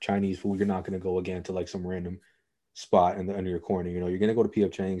in the mood for Chinese food, you're not going to go again to like some random spot under your corner. You're going to go to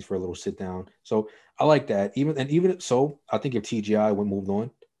P.F. Chang's for a little sit down. So I like that. Even so, I think if TGI would moved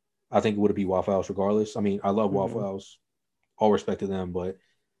on, I think it would be Waffle House regardless. I mean, I love Waffle House, all respect to them, but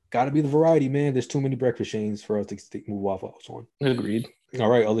got to be the variety, man. There's too many breakfast chains for us to move Waffle House on. Agreed. All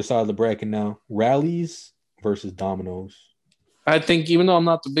right, other side of the bracket now. Rallies versus Domino's. I think even though I'm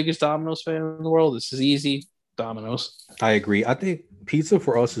not the biggest Domino's fan in the world, this is easy. Domino's. I agree. I think pizza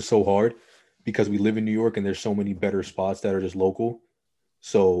for us is so hard because we live in New York and there's so many better spots that are just local.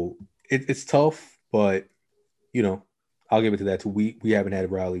 So it's tough, but I'll give it to that too. We haven't had a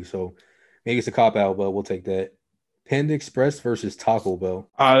rally, so maybe it's a cop out, but we'll take that. Panda Express versus Taco Bell.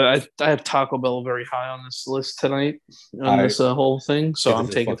 I have Taco Bell very high on this list tonight on this whole thing, so I'm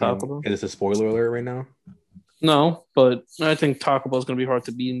taking Taco Bell. Is this a spoiler alert right now? No, but I think Taco Bell is going to be hard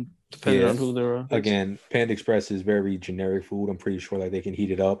to beat depending on who they're. Again, Panda Express is very generic food. I'm pretty sure like they can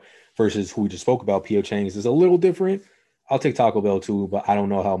heat it up. Versus who we just spoke about, P.F. Chang's is a little different. I'll take Taco Bell too, but I don't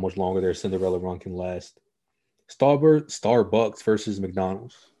know how much longer their Cinderella run can last. Starbucks versus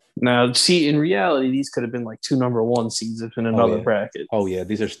McDonald's. Now, see, in reality, these could have been like 2 number 1 seeds in another bracket. Oh yeah,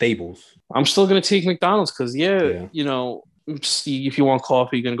 these are staples. I'm still going to take McDonald's because if you want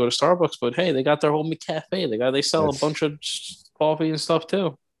coffee, you're going to go to Starbucks. But hey, they got their whole McCafe. They sell a bunch of coffee and stuff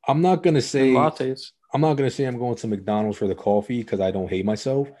too. I'm not going to say lattes. I'm not going to say I'm going to McDonald's for the coffee because I don't hate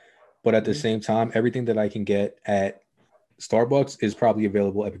myself. But at the same time, everything that I can get at Starbucks is probably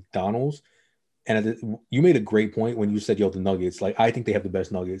available at McDonald's. And you made a great point when you said, the nuggets. Like, I think they have the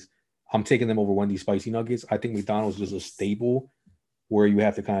best nuggets. I'm taking them over Wendy's spicy nuggets. I think McDonald's is a staple where you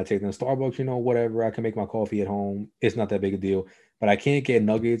have to kind of take them to Starbucks, whatever. I can make my coffee at home. It's not that big a deal. But I can't get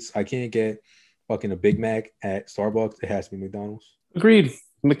nuggets. I can't get fucking a Big Mac at Starbucks. It has to be McDonald's. Agreed.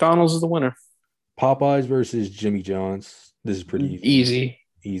 McDonald's is the winner. Popeyes versus Jimmy John's. This is pretty easy.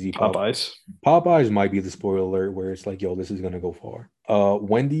 Easy. Popeyes. Popeyes might be the spoiler alert where it's like, this is going to go far.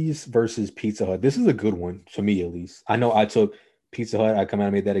 Wendy's versus Pizza Hut. This is a good one, to me at least. I know I took Pizza Hut. I come out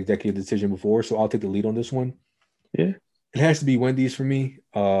and made that executive decision before, so I'll take the lead on this one. Yeah. It has to be Wendy's for me.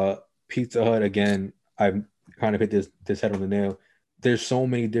 Pizza Hut, again, I've kind of hit this head on the nail. There's so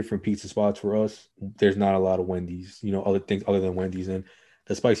many different pizza spots for us. There's not a lot of Wendy's, other things other than Wendy's. And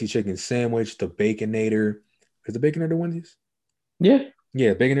the spicy chicken sandwich, the Baconator. Is the Baconator Wendy's? Yeah.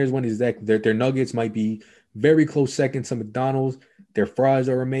 Yeah, Baconator's Wendy's. Their nuggets might be very close second to McDonald's. Their fries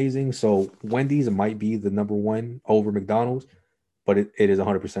are amazing. So Wendy's might be the number 1 over McDonald's, but it is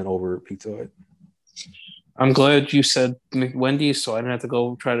 100% over Pizza Hut. I'm glad you said Wendy's, so I didn't have to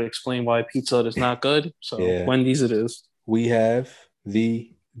go try to explain why Pizza Hut is not good. So Wendy's it is. We have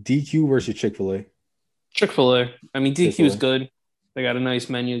the DQ versus Chick-fil-A. Chick-fil-A. I mean, DQ is good. They got a nice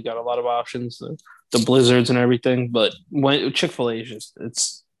menu, got a lot of options, the blizzards and everything. But Chick-fil-A is just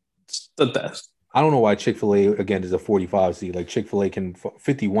it's the best. I don't know why Chick-fil-A, again, is a 45 seed. Like Chick-fil-A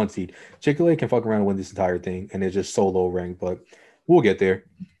 51 seed. Chick-fil-A can fuck around and win this entire thing, and it's just so low ranked, but we'll get there.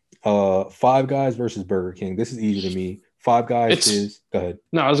 Five Guys versus Burger King. This is easy to me. Five Guys go ahead.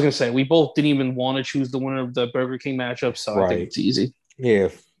 No, I was gonna say we both didn't even want to choose the winner of the Burger King matchup, so I think it's easy. Yeah,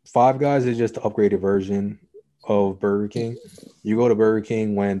 Five Guys is just the upgraded version of Burger King. You go to Burger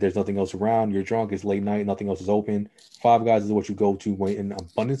King when there's nothing else around, you're drunk, it's late night, nothing else is open. Five Guys is what you go to when in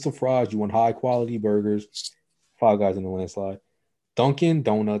abundance of fries, you want high quality burgers. Five Guys in the landslide. Dunkin'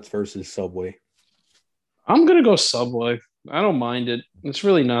 Donuts versus Subway. I'm gonna go Subway. I don't mind it. It's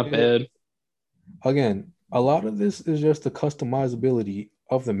really not bad. Again, a lot of this is just the customizability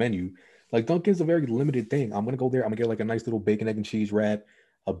of the menu. Like Dunkin's a very limited thing. I'm gonna go there. I'm gonna get like a nice little bacon, egg, and cheese wrap,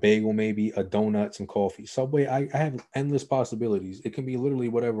 a bagel, maybe a donut, some coffee. Subway, I have endless possibilities. It can be literally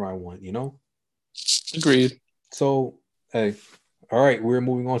whatever I want. Agreed. So, hey, All right, we're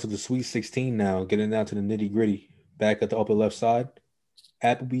moving on to the Sweet 16 now, getting down to the nitty gritty. Back at the upper left side,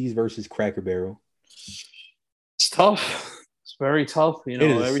 Applebee's versus Cracker Barrel. It's tough. It's very tough. It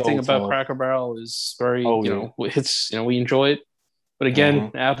is Everything so about tough. Cracker Barrel is very, Oh yeah. we enjoy it. But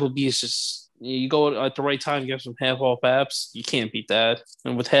again, Uh-huh. Applebee's just you go at the right time, get some half off apps. You can't beat that.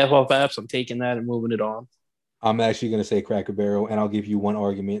 And with half off apps, I'm taking that and moving it on. I'm actually gonna say Cracker Barrel, and I'll give you one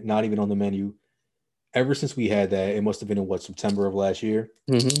argument. Not even on the menu. Ever since we had that, it must have been in September of last year.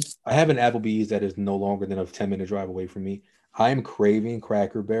 Mm-hmm. I have an Applebee's that is no longer than a 10-minute drive away from me. I am craving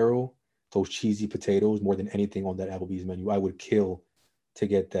Cracker Barrel, those cheesy potatoes, more than anything on that Applebee's menu. I would kill to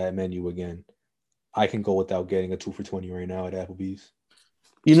get that menu again. I can go without getting a 2 for $20 right now at Applebee's.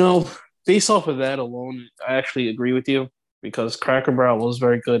 Based off of that alone, I actually agree with you because Cracker Barrel was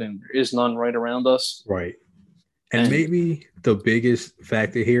very good and there is none right around us. Right. And maybe the biggest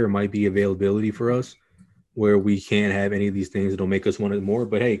factor here might be availability for us, where we can't have any of these things that'll make us want it more.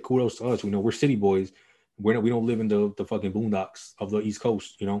 But hey, kudos to us. We're city boys. We don't live in the fucking boondocks of the East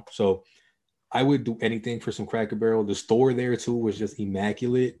Coast, So I would do anything for some Cracker Barrel. The store there too was just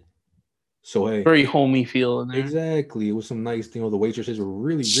immaculate. So hey, very homey feel in there. Exactly. It was some nice, the waitresses were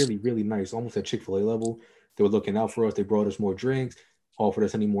really, really, really nice, almost at Chick-fil-A level. They were looking out for us. They brought us more drinks, offered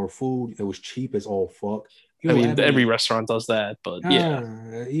us any more food. It was cheap as all fuck. Every restaurant does that, but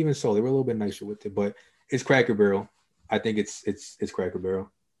yeah. Even so, they were a little bit nicer with it. But it's Cracker Barrel. I think it's Cracker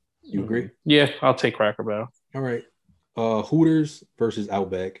Barrel. You agree? Yeah, I'll take Cracker Barrel. All right. Hooters versus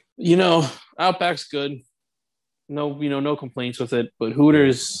Outback. Outback's good. No complaints with it. But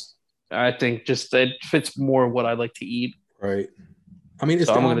Hooters, I think just it fits more what I like to eat. Right. I mean,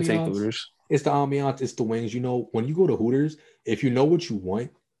 I'm going to take Hooters. It's the ambiance. It's the wings. When you go to Hooters, if you know what you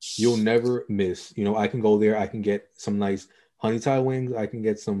want, you'll never miss. I can go there. I can get some nice honey Thai wings. I can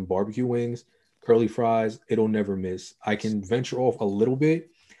get some barbecue wings, curly fries. It'll never miss. I can venture off a little bit.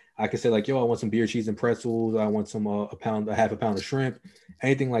 I can say like, yo, I want some beer, cheese, and pretzels. I want some a half a pound of shrimp,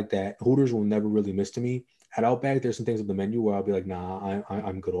 anything like that. Hooters will never really miss to me. At Outback, there's some things on the menu where I'll be like, nah,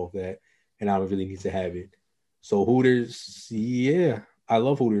 I'm good off that, and I don't really need to have it. So Hooters, yeah, I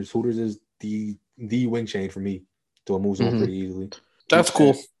love Hooters. Hooters is the wing chain for me, so it moves on pretty easily. That's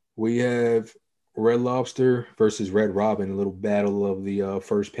cool. We have Red Lobster versus Red Robin, a little battle of the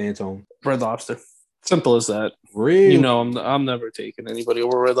first Pantone. Red Lobster. Simple as that. Really? I'm never taking anybody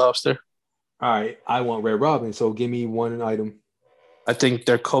over Red Lobster. All right, I want Red Robin, so give me one item. I think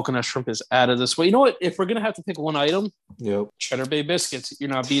their coconut shrimp is out of this way. You know what? If we're going to have to pick one item, Cheddar Bay biscuits. You're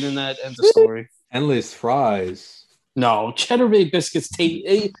not beating that. End of story. Endless fries. No, Cheddar Bay biscuits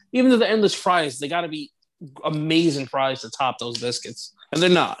taste. Even though the endless fries, they got to be amazing fries to top those biscuits, and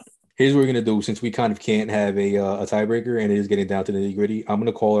they're not. Here's what we're gonna do, since we kind of can't have a tiebreaker and it is getting down to the nitty gritty. I'm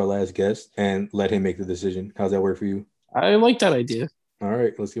gonna call our last guest and let him make the decision. How's that work for you? I like that idea. All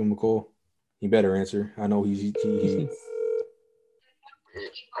right, let's give him a call. He better answer. I know he.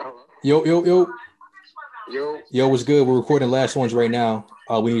 Yo. What's good? We're recording last ones right now.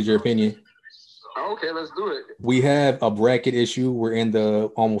 We need your opinion. Okay, let's do it. We have a bracket issue. We're in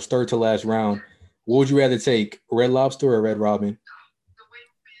the almost third to last round. What would you rather take, Red Lobster or Red Robin?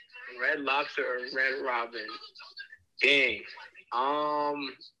 Red Lobster or Red Robin? Dang.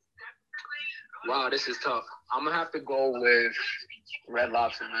 Wow, this is tough. I'm gonna have to go with Red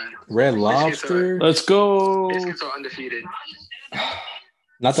Lobster, man. Robin. Let's go. Biscuits are undefeated.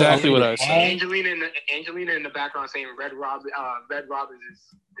 Not exactly what I said. Angelina in the background saying Red Robin. Red Robin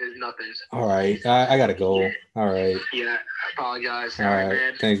is nothing. All right, I gotta go. All right. Yeah, I apologize. All right,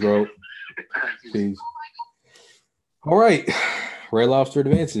 man. Thanks, bro. Peace. All right, Red Lobster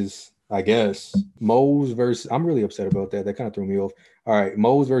advances, I guess. Moe's versus. I'm really upset about that. That kind of threw me off. All right,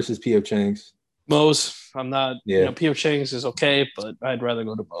 Moe's versus P.F. Chang's. Moe's. I'm not. Yeah. P.F. Chang's is okay, but I'd rather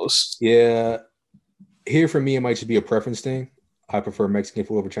go to Moe's. Yeah. Here for me, it might just be a preference thing. I prefer Mexican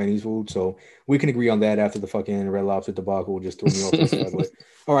food over Chinese food, so we can agree on that after the fucking Red Lobster debacle just threw me off the side. But,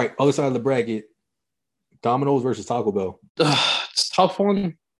 all right, other side of the bracket, Domino's versus Taco Bell. It's a tough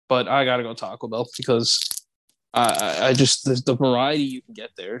one, but I gotta go Taco Bell because I just the variety you can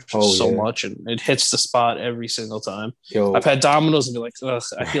get there just so much, and it hits the spot every single time. I've had Domino's and be like, ugh,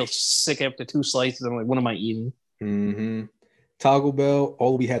 I feel sick after 2 slices. I'm like, what am I eating? Mm-hmm. Taco Bell.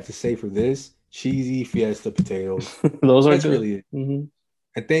 All we have to say for this. Cheesy Fiesta potatoes. That's good. Really it. Mm-hmm.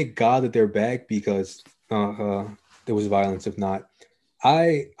 And thank God that they're back because there was violence. If not,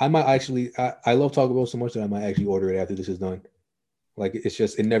 I might actually I love Taco Bell so much that I might actually order it after this is done. Like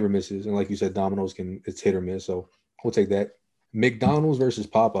it never misses. And like you said, Domino's it's hit or miss. So we'll take that. McDonald's versus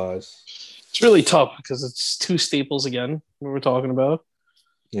Popeyes. It's really tough because it's 2 staples again. What we're talking about.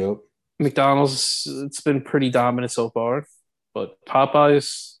 Yep. McDonald's. It's been pretty dominant so far. But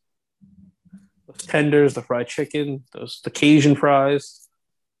Popeyes, the tenders, the fried chicken, the Cajun fries,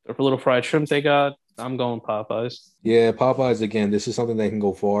 the little fried shrimp they got. I'm going Popeyes. Yeah, Popeyes again. This is something that can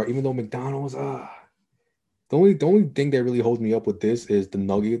go far. Even though McDonald's, the only thing that really holds me up with this is the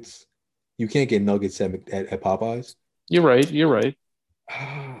nuggets. You can't get nuggets at Popeyes. You're right. You're right.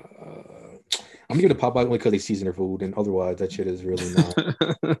 I'm gonna give it to Popeyes only because they season their food, and otherwise that shit is really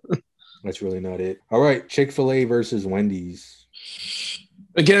not. That's really not it. All right, Chick-fil-A versus Wendy's.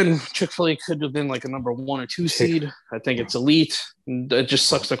 Again, Chick-fil-A could have been like a number 1 or 2 seed. I think it's elite. It just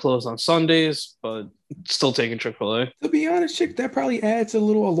sucks to close on Sundays, but still taking Chick-fil-A. To be honest, that probably adds a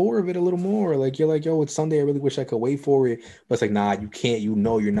little allure of it a little more. Like you're like, yo, it's Sunday. I really wish I could wait for it. But it's like, nah, you can't. You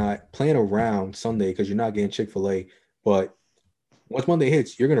know, you're not playing around Sunday because you're not getting Chick-fil-A. But once Monday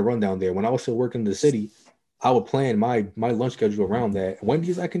hits, you're gonna run down there. When I was still working in the city, I would plan my lunch schedule around that.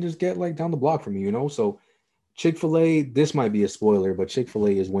 Wendy's, I can just get like down the block from me, So Chick-fil-A, this might be a spoiler, but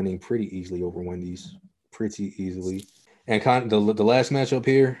Chick-fil-A is winning pretty easily over Wendy's, pretty easily. And kind of the last matchup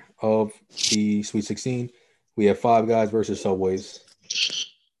here of the Sweet 16, we have Five Guys versus Subways.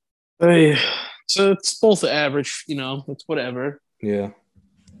 Hey, so it's both average, it's whatever. Yeah.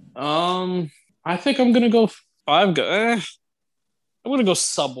 I think I'm gonna go Five Guys. I'm gonna go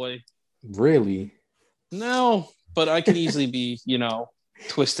Subway. Really? No, but I could easily be,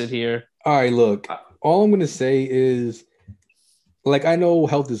 twisted here. All right, look. All I'm gonna say is, like, I know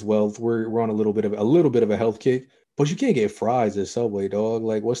health is wealth. We're on a little bit of a health kick, but you can't get fries at Subway, dog.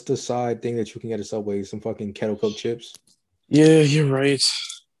 Like, what's the side thing that you can get at Subway? Some fucking kettle cooked chips. Yeah, you're right.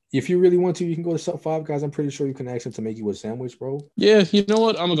 If you really want to, you can go to Five Guys. I'm pretty sure you can ask them to make you a sandwich, bro. Yeah, you know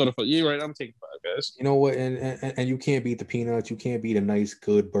what? I'm gonna go to. You're right. I'm taking Five Guys. You know what? And you can't beat the peanuts. You can't beat a nice,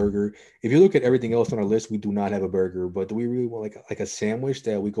 good burger. If you look at everything else on our list, we do not have a burger. But do we really want like a sandwich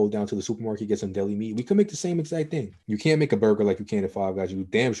that we go down to the supermarket, get some deli meat? We can make the same exact thing. You can't make a burger like you can at Five Guys. You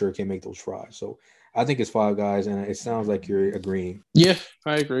damn sure can't make those fries. So I think it's Five Guys, and it sounds like you're agreeing. Yeah,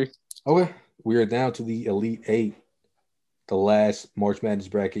 I agree. Okay, we are down to the Elite Eight. The last March Madness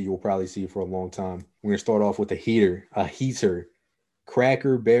bracket you will probably see for a long time. We're going to start off with a heater.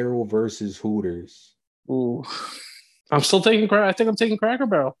 Cracker Barrel versus Hooters. Ooh. I'm still taking I think I'm taking Cracker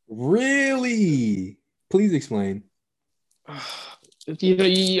Barrel. Really? Please explain. I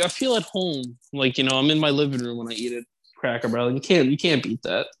feel at home. Like, I'm in my living room when I eat it. Cracker Barrel. You can't beat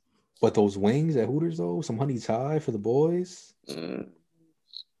that. But those wings at Hooters, though? Some honey tie for the boys?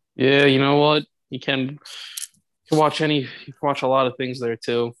 Yeah, you know what? You can watch a lot of things there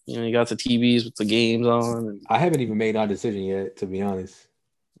too. You got the TVs with the games on. I haven't even made our decision yet, to be honest.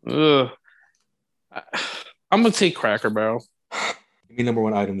 I'm gonna take Cracker Barrel. Give me number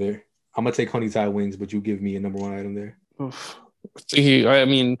one item there. I'm gonna take honey tie wings, but you give me a number one item there. I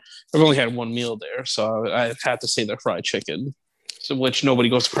mean, I've only had one meal there, so I had to say the fried chicken, so which nobody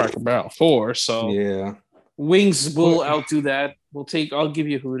goes to Cracker Barrel for. So yeah, wings will outdo that. I'll give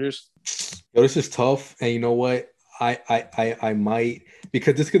you Hooters. Yo, this is tough, and you know what? I might,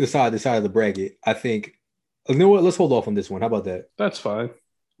 because this could decide the side of the bracket. I think, you know what? Let's hold off on this one. How about that? That's fine.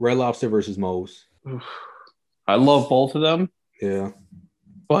 Red Lobster versus Moe's. I love both of them. Yeah.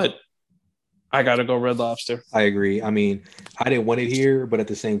 But I got to go Red Lobster. I agree. I mean, I didn't want it here, but at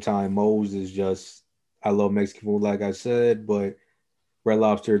the same time, Moe's is just, I love Mexican food, like I said, but Red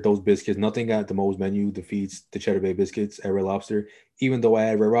Lobster, those biscuits, nothing at the Moe's menu defeats the Cheddar Bay biscuits at Red Lobster. Even though I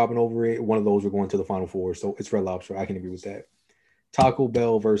had Red Robin over it, one of those were going to the Final Four, so it's Red Lobster. I can agree with that. Taco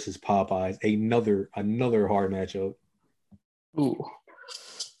Bell versus Popeyes, another hard matchup. Ooh,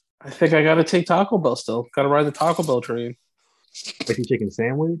 I think I got to take Taco Bell still. Got to ride the Taco Bell train. Spicy chicken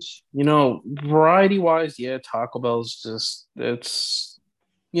sandwich? Variety-wise, yeah, Taco Bell's just, it's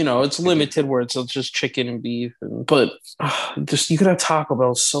limited where it's just chicken and beef. But you could have Taco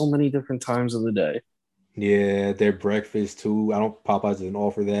Bell so many different times of the day. Yeah, their breakfast too. Popeyes doesn't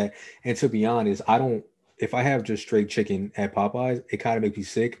offer that. And to be honest, if I have just straight chicken at Popeyes, it kind of makes me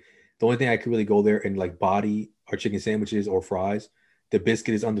sick. The only thing I could really go there and like body are chicken sandwiches or fries. The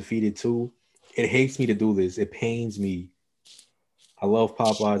biscuit is undefeated too. It hates me to do this. It pains me. I love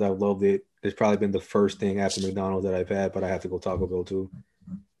Popeyes. I've loved it. It's probably been the first thing after McDonald's that I've had, but I have to go Taco Bell too.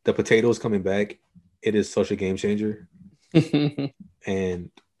 The potatoes coming back, it is such a game changer.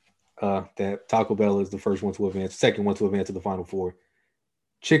 And that Taco Bell is the second one to advance to the Final Four.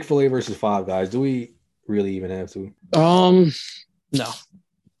 Chick-fil-A versus Five Guys. Do we really even have to? No.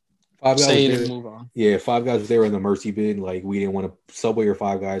 Five Guys say it and move on. Yeah, Five Guys was there in the mercy bid. Like, we didn't want to Subway or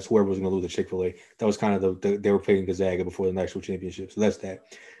Five Guys. Whoever was going to lose the Chick-fil-A. That was kind of they were playing Gonzaga before the national championship. So that's that.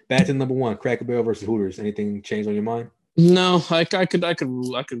 Back to number one, Cracker Barrel versus Hooters. Anything change on your mind? No, I could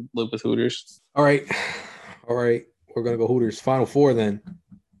live with Hooters. All right. We're gonna go Hooters. Final four then.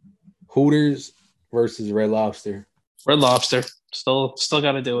 Hooters versus Red Lobster. Red Lobster. Still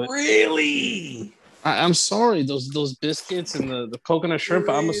got to do it. Really? I'm sorry. Those biscuits and the coconut shrimp.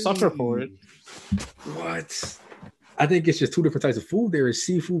 I'm a sucker for it. What? I think it's just two different types of food. There is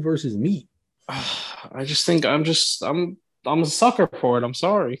seafood versus meat. I just think I'm a sucker for it. I'm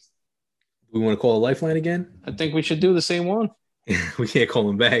sorry. We want to call a Lifeline again? I think we should do the same one. We can't call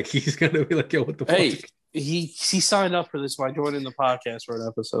him back. He's gonna be like, "Yo, what the Hey, fuck?" he signed up for this by joining the podcast for an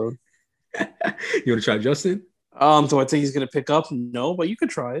episode. You want to try Justin? Do I think he's gonna pick up? No, but you could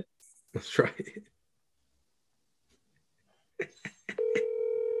try it. Let's try it.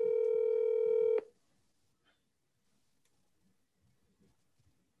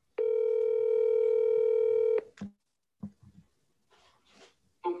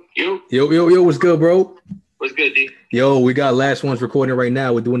 Yo, what's good, bro? What's good, D? Yo, we got last ones recording right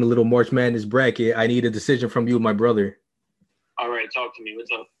now. We're doing a little March Madness bracket. I need a decision from you, my brother. All right, talk to me.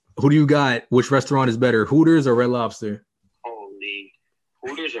 What's up? Who do you got? Which restaurant is better, Hooters or Red Lobster? Holy,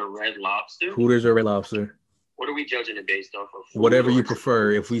 Hooters or Red Lobster? Hooters or Red Lobster? What are we judging it based off of? Whatever you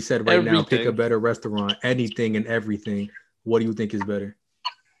prefer. If we said right now, pick a Everything. better restaurant, anything and everything, what do you think is better?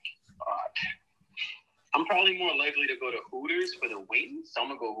 I'm probably more likely to go to Hooters for the wings, so I'm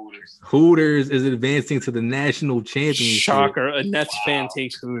gonna go Hooters. Hooters is advancing to the national championship. Shocker! A Nets fan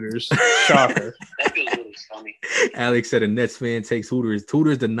takes Hooters. Shocker! That feels really scummy. Alex said a Nets fan takes Hooters.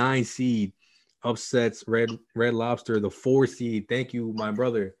 Hooters, the 9 seed, upsets Red Lobster, the 4 seed. Thank you, my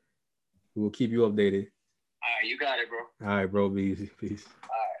brother. We will keep you updated. All right, you got it, bro. All right, bro. Peace. All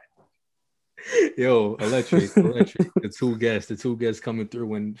right. Yo, electric. The two guests coming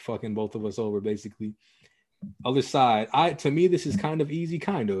through and fucking both of us over, basically. Other side, to me, this is kind of easy,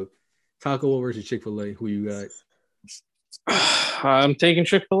 kind of. Taco Bell versus Chick-fil-A. Who you got? I'm taking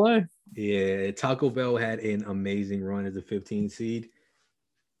Chick-fil-A. Yeah, Taco Bell had an amazing run as a 15 seed.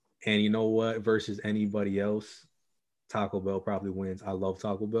 And you know what? Versus anybody else, Taco Bell probably wins. I love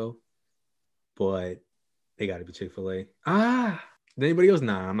Taco Bell, but they got to be Chick-fil-A. Anybody else?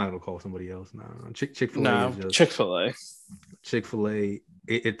 Nah, I'm not going to call somebody else. Nah, Chick-fil-A. No, Chick-fil-A. Chick-fil-A,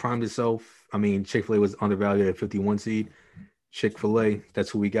 it primed itself. I mean, Chick-fil-A was undervalued at 51 seed. Chick-fil-A, that's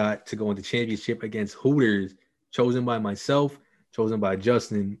who we got to go into championship against Hooters, chosen by myself, chosen by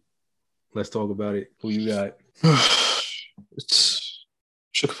Justin. Let's talk about it. Who you got? It's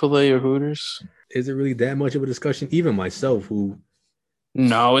Chick-fil-A or Hooters. Is it really that much of a discussion? Even myself,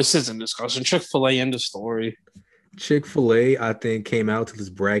 No, this isn't discussion. Chick-fil-A, end of story. Chick-fil-A, I think, came out to this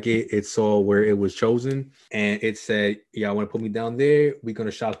bracket. It saw where it was chosen, and it said, yeah, I want to put me down there. We're going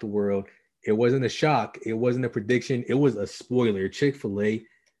to shock the world. It wasn't a shock. It wasn't a prediction. It was a spoiler. Chick-fil-A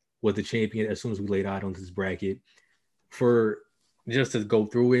was the champion as soon as we laid out on this bracket. For just to go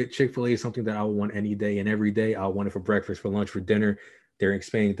through it, Chick-fil-A is something that I would want any day and every day. I want it for breakfast, for lunch, for dinner. They're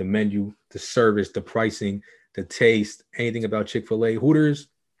expanding the menu, the service, the pricing, the taste, anything about Chick-fil-A. Hooters,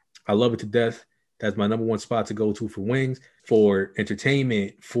 I love it to death. That's my number one spot to go to for wings, for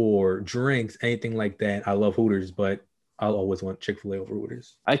entertainment, for drinks, anything like that. I love Hooters, but I'll always want Chick-fil-A over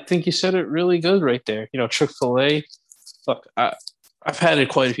Hooters. I think you said it really good right there. You know, Chick-fil-A, look, I've had it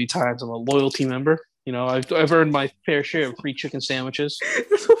quite a few times. I'm a loyalty member. You know, I've earned my fair share of free chicken sandwiches.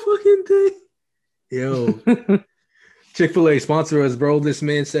 That's a fucking thing. Yo. Chick-fil-A, sponsor us, bro. This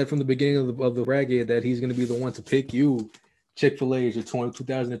man said from the beginning of the bracket that he's going to be the one to pick you. Chick-fil-A is your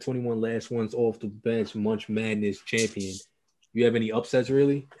 2021 last ones off the bench Munch Madness champion. You have any upsets,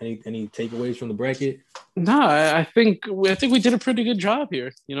 really? Any takeaways from the bracket? No, I think we did a pretty good job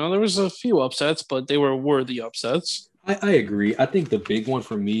here. You know, there was a few upsets, but they were worthy upsets. I agree. I think the big one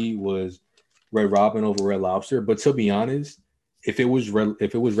for me was Red Robin over Red Lobster. But to be honest, if it was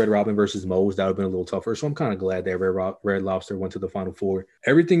Red Robin versus Moe's, that would have been a little tougher. So I'm kind of glad that Red Lobster went to the Final Four.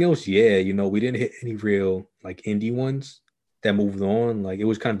 Everything else, yeah, you know, we didn't hit any real like indie ones that moved on. Like it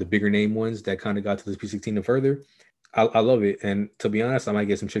was kind of the bigger name ones that kind of got to the P16 and further. I love it. And to be honest, I might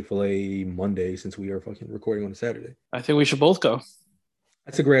get some Chick-fil-A Monday since we are fucking recording on a Saturday. I think we should both go.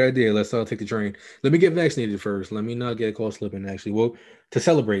 That's a great idea. Let's take the train. Let me get vaccinated first. Let me not get caught slipping, actually. Well, to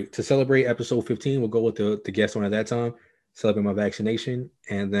celebrate episode 15, we'll go with the guest on at that time, celebrate my vaccination,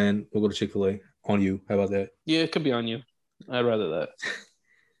 and then we'll go to Chick-fil-A on you. How about that? Yeah, it could be on you. I'd rather that.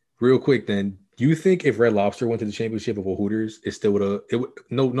 Real quick then, do you think if Red Lobster went to the championship over Hooters, it still would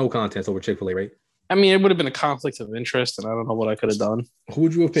no contest over Chick-fil-A, right? I mean, it would have been a conflict of interest, and I don't know what I could have done. Who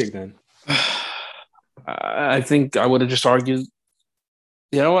would you have picked then? I think I would have just argued.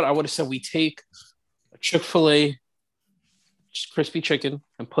 You know what? I would have said we take a Chick-fil-A crispy chicken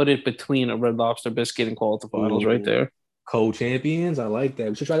and put it between a Red Lobster biscuit and call it the finals right there. Co-champions? I like that.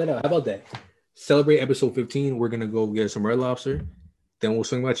 We should try that out. How about that? celebrate episode 15. We're gonna go get some Red Lobster. Then we'll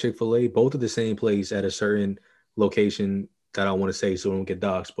swing by Chick-fil-A. Both of the same place at a certain location that I don't want to say so we don't get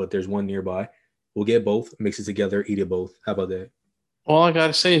doxxed, but there's one nearby. We'll get both, mix it together, eat it both. How about that? All I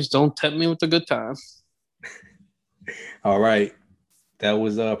gotta say is don't tempt me with a good time. All right. That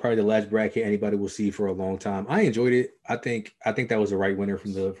was probably the last bracket anybody will see for a long time. I enjoyed it. I think that was the right winner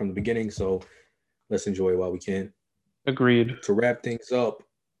from the beginning. So let's enjoy it while we can. Agreed. To wrap things up,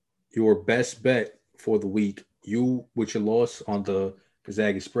 your best bet for the week. You with your loss on the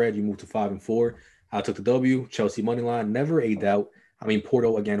Gonzaga spread, you moved to 5-4. I took the W. Chelsea money line, never a doubt. I mean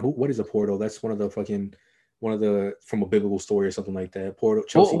Porto again. What is a Porto? That's one of the from a biblical story or something like that. Porto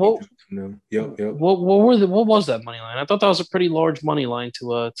Chelsea. Yep. What was that money line? I thought that was a pretty large money line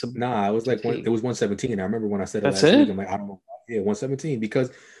to. Nah, it was like it was 117. I remember when I said it That's last it? week. I'm like, I don't know. Yeah, 117 because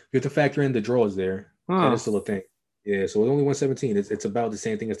you have to factor in the draws there. That is still a thing. Yeah, so it's only 117. It's about the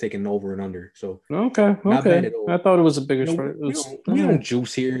same thing as taking over and under. So okay. Not bad at all. I thought it was a bigger spread. We don't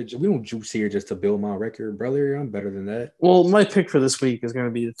juice here. We don't juice here just to build my record, brother. I'm better than that. Well, my pick for this week is going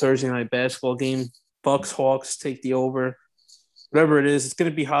to be the Thursday night basketball game. Bucks Hawks take the over. Whatever it is, it's going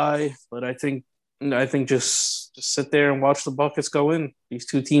to be high, but I think just sit there and watch the buckets go in. These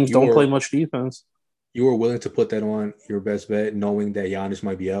two teams don't play much defense. You are willing to put that on your best bet, knowing that Giannis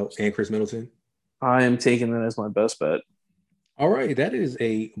might be out and Chris Middleton? I am taking that as my best bet. All right, that is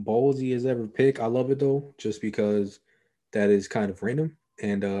a ballsy as ever pick. I love it though, just because that is kind of random.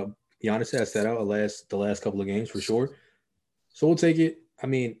 And Giannis has that out the last couple of games for sure. So we'll take it. I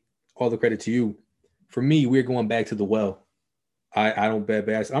mean, all the credit to you. For me, we're going back to the well. I don't bet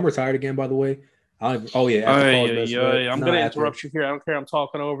basketball. I'm retired again, by the way. I'm going to interrupt you here. I don't care. I'm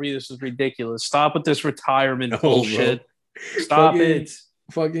talking over you. This is ridiculous. Stop with this retirement bullshit. Bro. Stop it.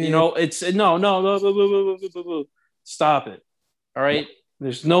 Fucking. It's no. Stop it. All right.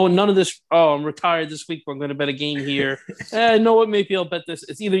 There's none of this. Oh, I'm retired this week, but I'm going to bet a game here. I know what? Maybe I'll bet this.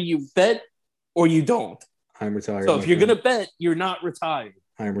 It's either you bet or you don't. I'm retired. So if you're going to bet, you're not retired.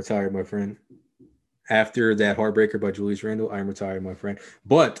 I'm retired, my friend. After that heartbreaker by Julius Randle, I'm retired, my friend.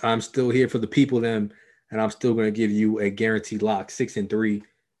 But I'm still here for the people, and I'm still going to give you a guaranteed lock, 6-3.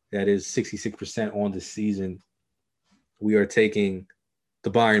 That is 66% on the season. We are taking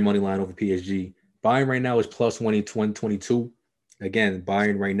the Bayern money line over PSG. Bayern right now is plus 122. Again,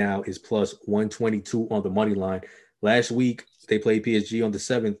 Bayern right now is plus 122 on the money line. Last week, they played PSG on the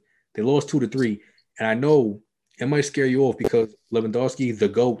 7th. They lost 2-3. And I know it might scare you off because Lewandowski, the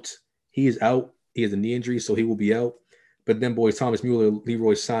GOAT, he is out. He has a knee injury, so he will be out. But then, boys, Thomas Mueller,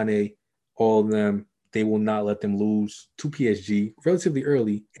 Leroy Sané, all of them, they will not let them lose to PSG relatively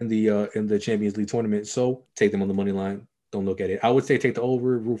early in the Champions League tournament. So take them on the money line. Don't look at it. I would say take the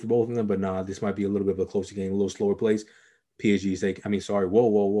over, root for both of them, but nah, this might be a little bit of a closer game, a little slower place. PSG's taking.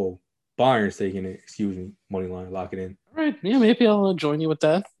 Whoa. Bayern's taking it. Excuse me. Money line, lock it in. All right. Yeah, maybe I'll join you with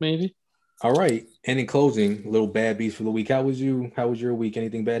that. Maybe. All right. And in closing, little bad beats for the week. How was your week?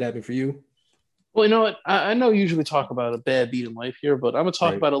 Anything bad happen for you? Well, you know what? I know you usually talk about a bad beat in life here, but I'm gonna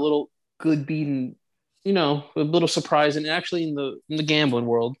talk about a little good beat and a little surprising. Actually, in the gambling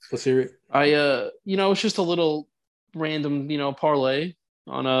world, let's hear it. It's just a little random, parlay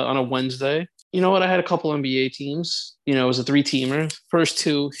on a Wednesday. You know what? I had a couple NBA teams. It was a 3-teamer. First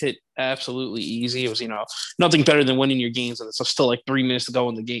 2 hit absolutely easy. It was, nothing better than winning your games, and it's still like 3 minutes to go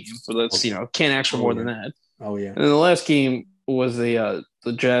in the game. So that's, can't ask for more than that. Oh yeah. And the last game was the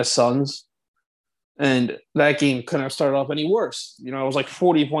Jazz Suns. And that game couldn't have started off any worse. It was like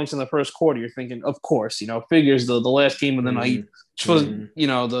 40 points in the first quarter. You're thinking, of course, figures the last game of the night, which was,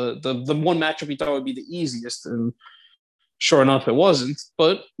 the one matchup you thought would be the easiest. And sure enough, it wasn't.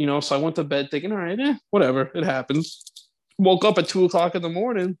 But, so I went to bed thinking, all right, whatever, it happens. Woke up at 2:00 in the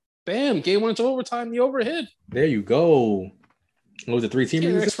morning. Bam, game went into overtime, the overhit. There you go. What was it, 3-teamer?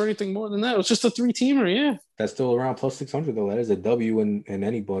 Can't ask for anything more than that. It was just a 3-teamer, yeah. That's still around plus 600, though. That is a W in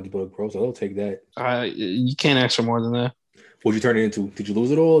anybody's book, bro. So they'll take that. You can't ask for more than that. What'd you turn it into? Did you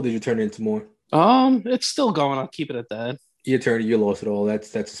lose it all? Or did you turn it into more? It's still going. I'll keep it at that. You lost it all.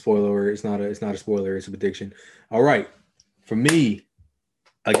 That's a spoiler. It's not a spoiler. It's a prediction. All right. For me,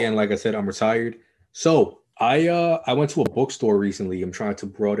 again, like I said, I'm retired. So I went to a bookstore recently. I'm trying to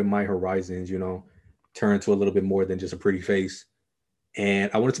broaden my horizons, turn to a little bit more than just a pretty face.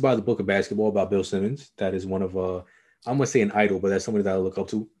 And I wanted to buy the book of basketball about Bill Simmons. That is one of I'm gonna say an idol, but that's somebody that I look up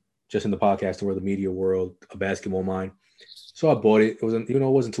to, just in the podcasting or the media world, a basketball mind. So I bought it. It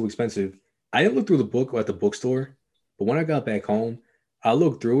wasn't too expensive. I didn't look through the book at the bookstore, but when I got back home, I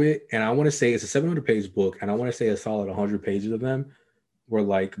looked through it, and I want to say it's a 700-page book, and I want to say a solid 100 pages of them were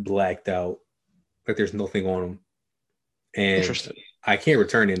like blacked out, like there's nothing on them. And interesting. I can't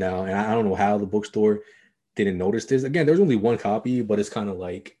return it now, and I don't know how the bookstore didn't notice this. Again, there's only one copy, but it's kind of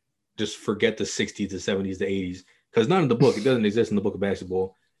like just forget the 60s, the 70s, the 80s, because not in the book. It doesn't exist in the book of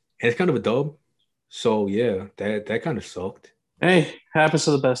basketball, and it's kind of a dub. So yeah, that kind of sucked. Hey, happens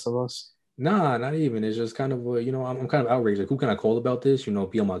to the best of us. Nah, not even. It's just kind of I'm kind of outraged. Like, who can I call about this?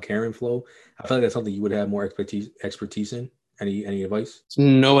 Be on my Karen flow. I feel like that's something you would have more expertise in. Any advice?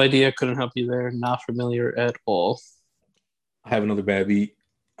 No idea. Couldn't help you there. Not familiar at all. I have another bad beat.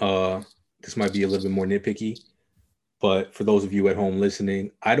 This might be a little bit more nitpicky, but for those of you at home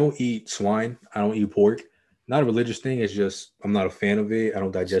listening, I don't eat swine. I don't eat pork. Not a religious thing. It's just I'm not a fan of it. I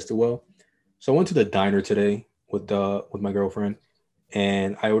don't digest it well. So I went to the diner today with my girlfriend,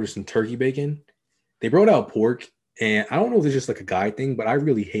 and I ordered some turkey bacon. They brought out pork, and I don't know if it's just like a guy thing, but I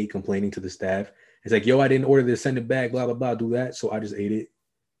really hate complaining to the staff. It's like, yo, I didn't order this, send it back, blah blah blah, do that. So I just ate it,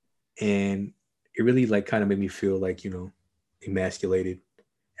 and it really like kind of made me feel like emasculated.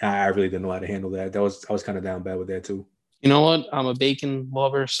 I really didn't know how to handle that. I was kind of down bad with that too. You know what? I'm a bacon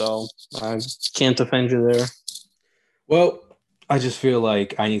lover, so I can't defend you there. Well, I just feel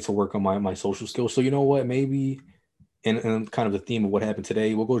like I need to work on my social skills. So you know what? Maybe and kind of the theme of what happened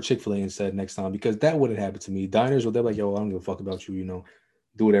today, we'll go to Chick-fil-A instead next time because that wouldn't happen to me. Diners where they're like, yo, I don't give a fuck about you,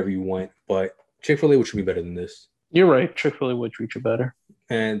 do whatever you want. But Chick-fil-A would should be better than this. You're right. Chick-fil-A would treat you better.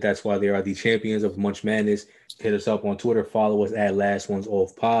 And that's why they are the champions of Munch Madness. Hit us up on Twitter. Follow us at Last Ones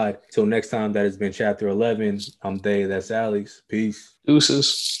Off Pod. Till next time, that has been Chapter 11. I'm Dave. That's Alex. Peace.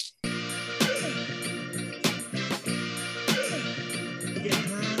 Deuces.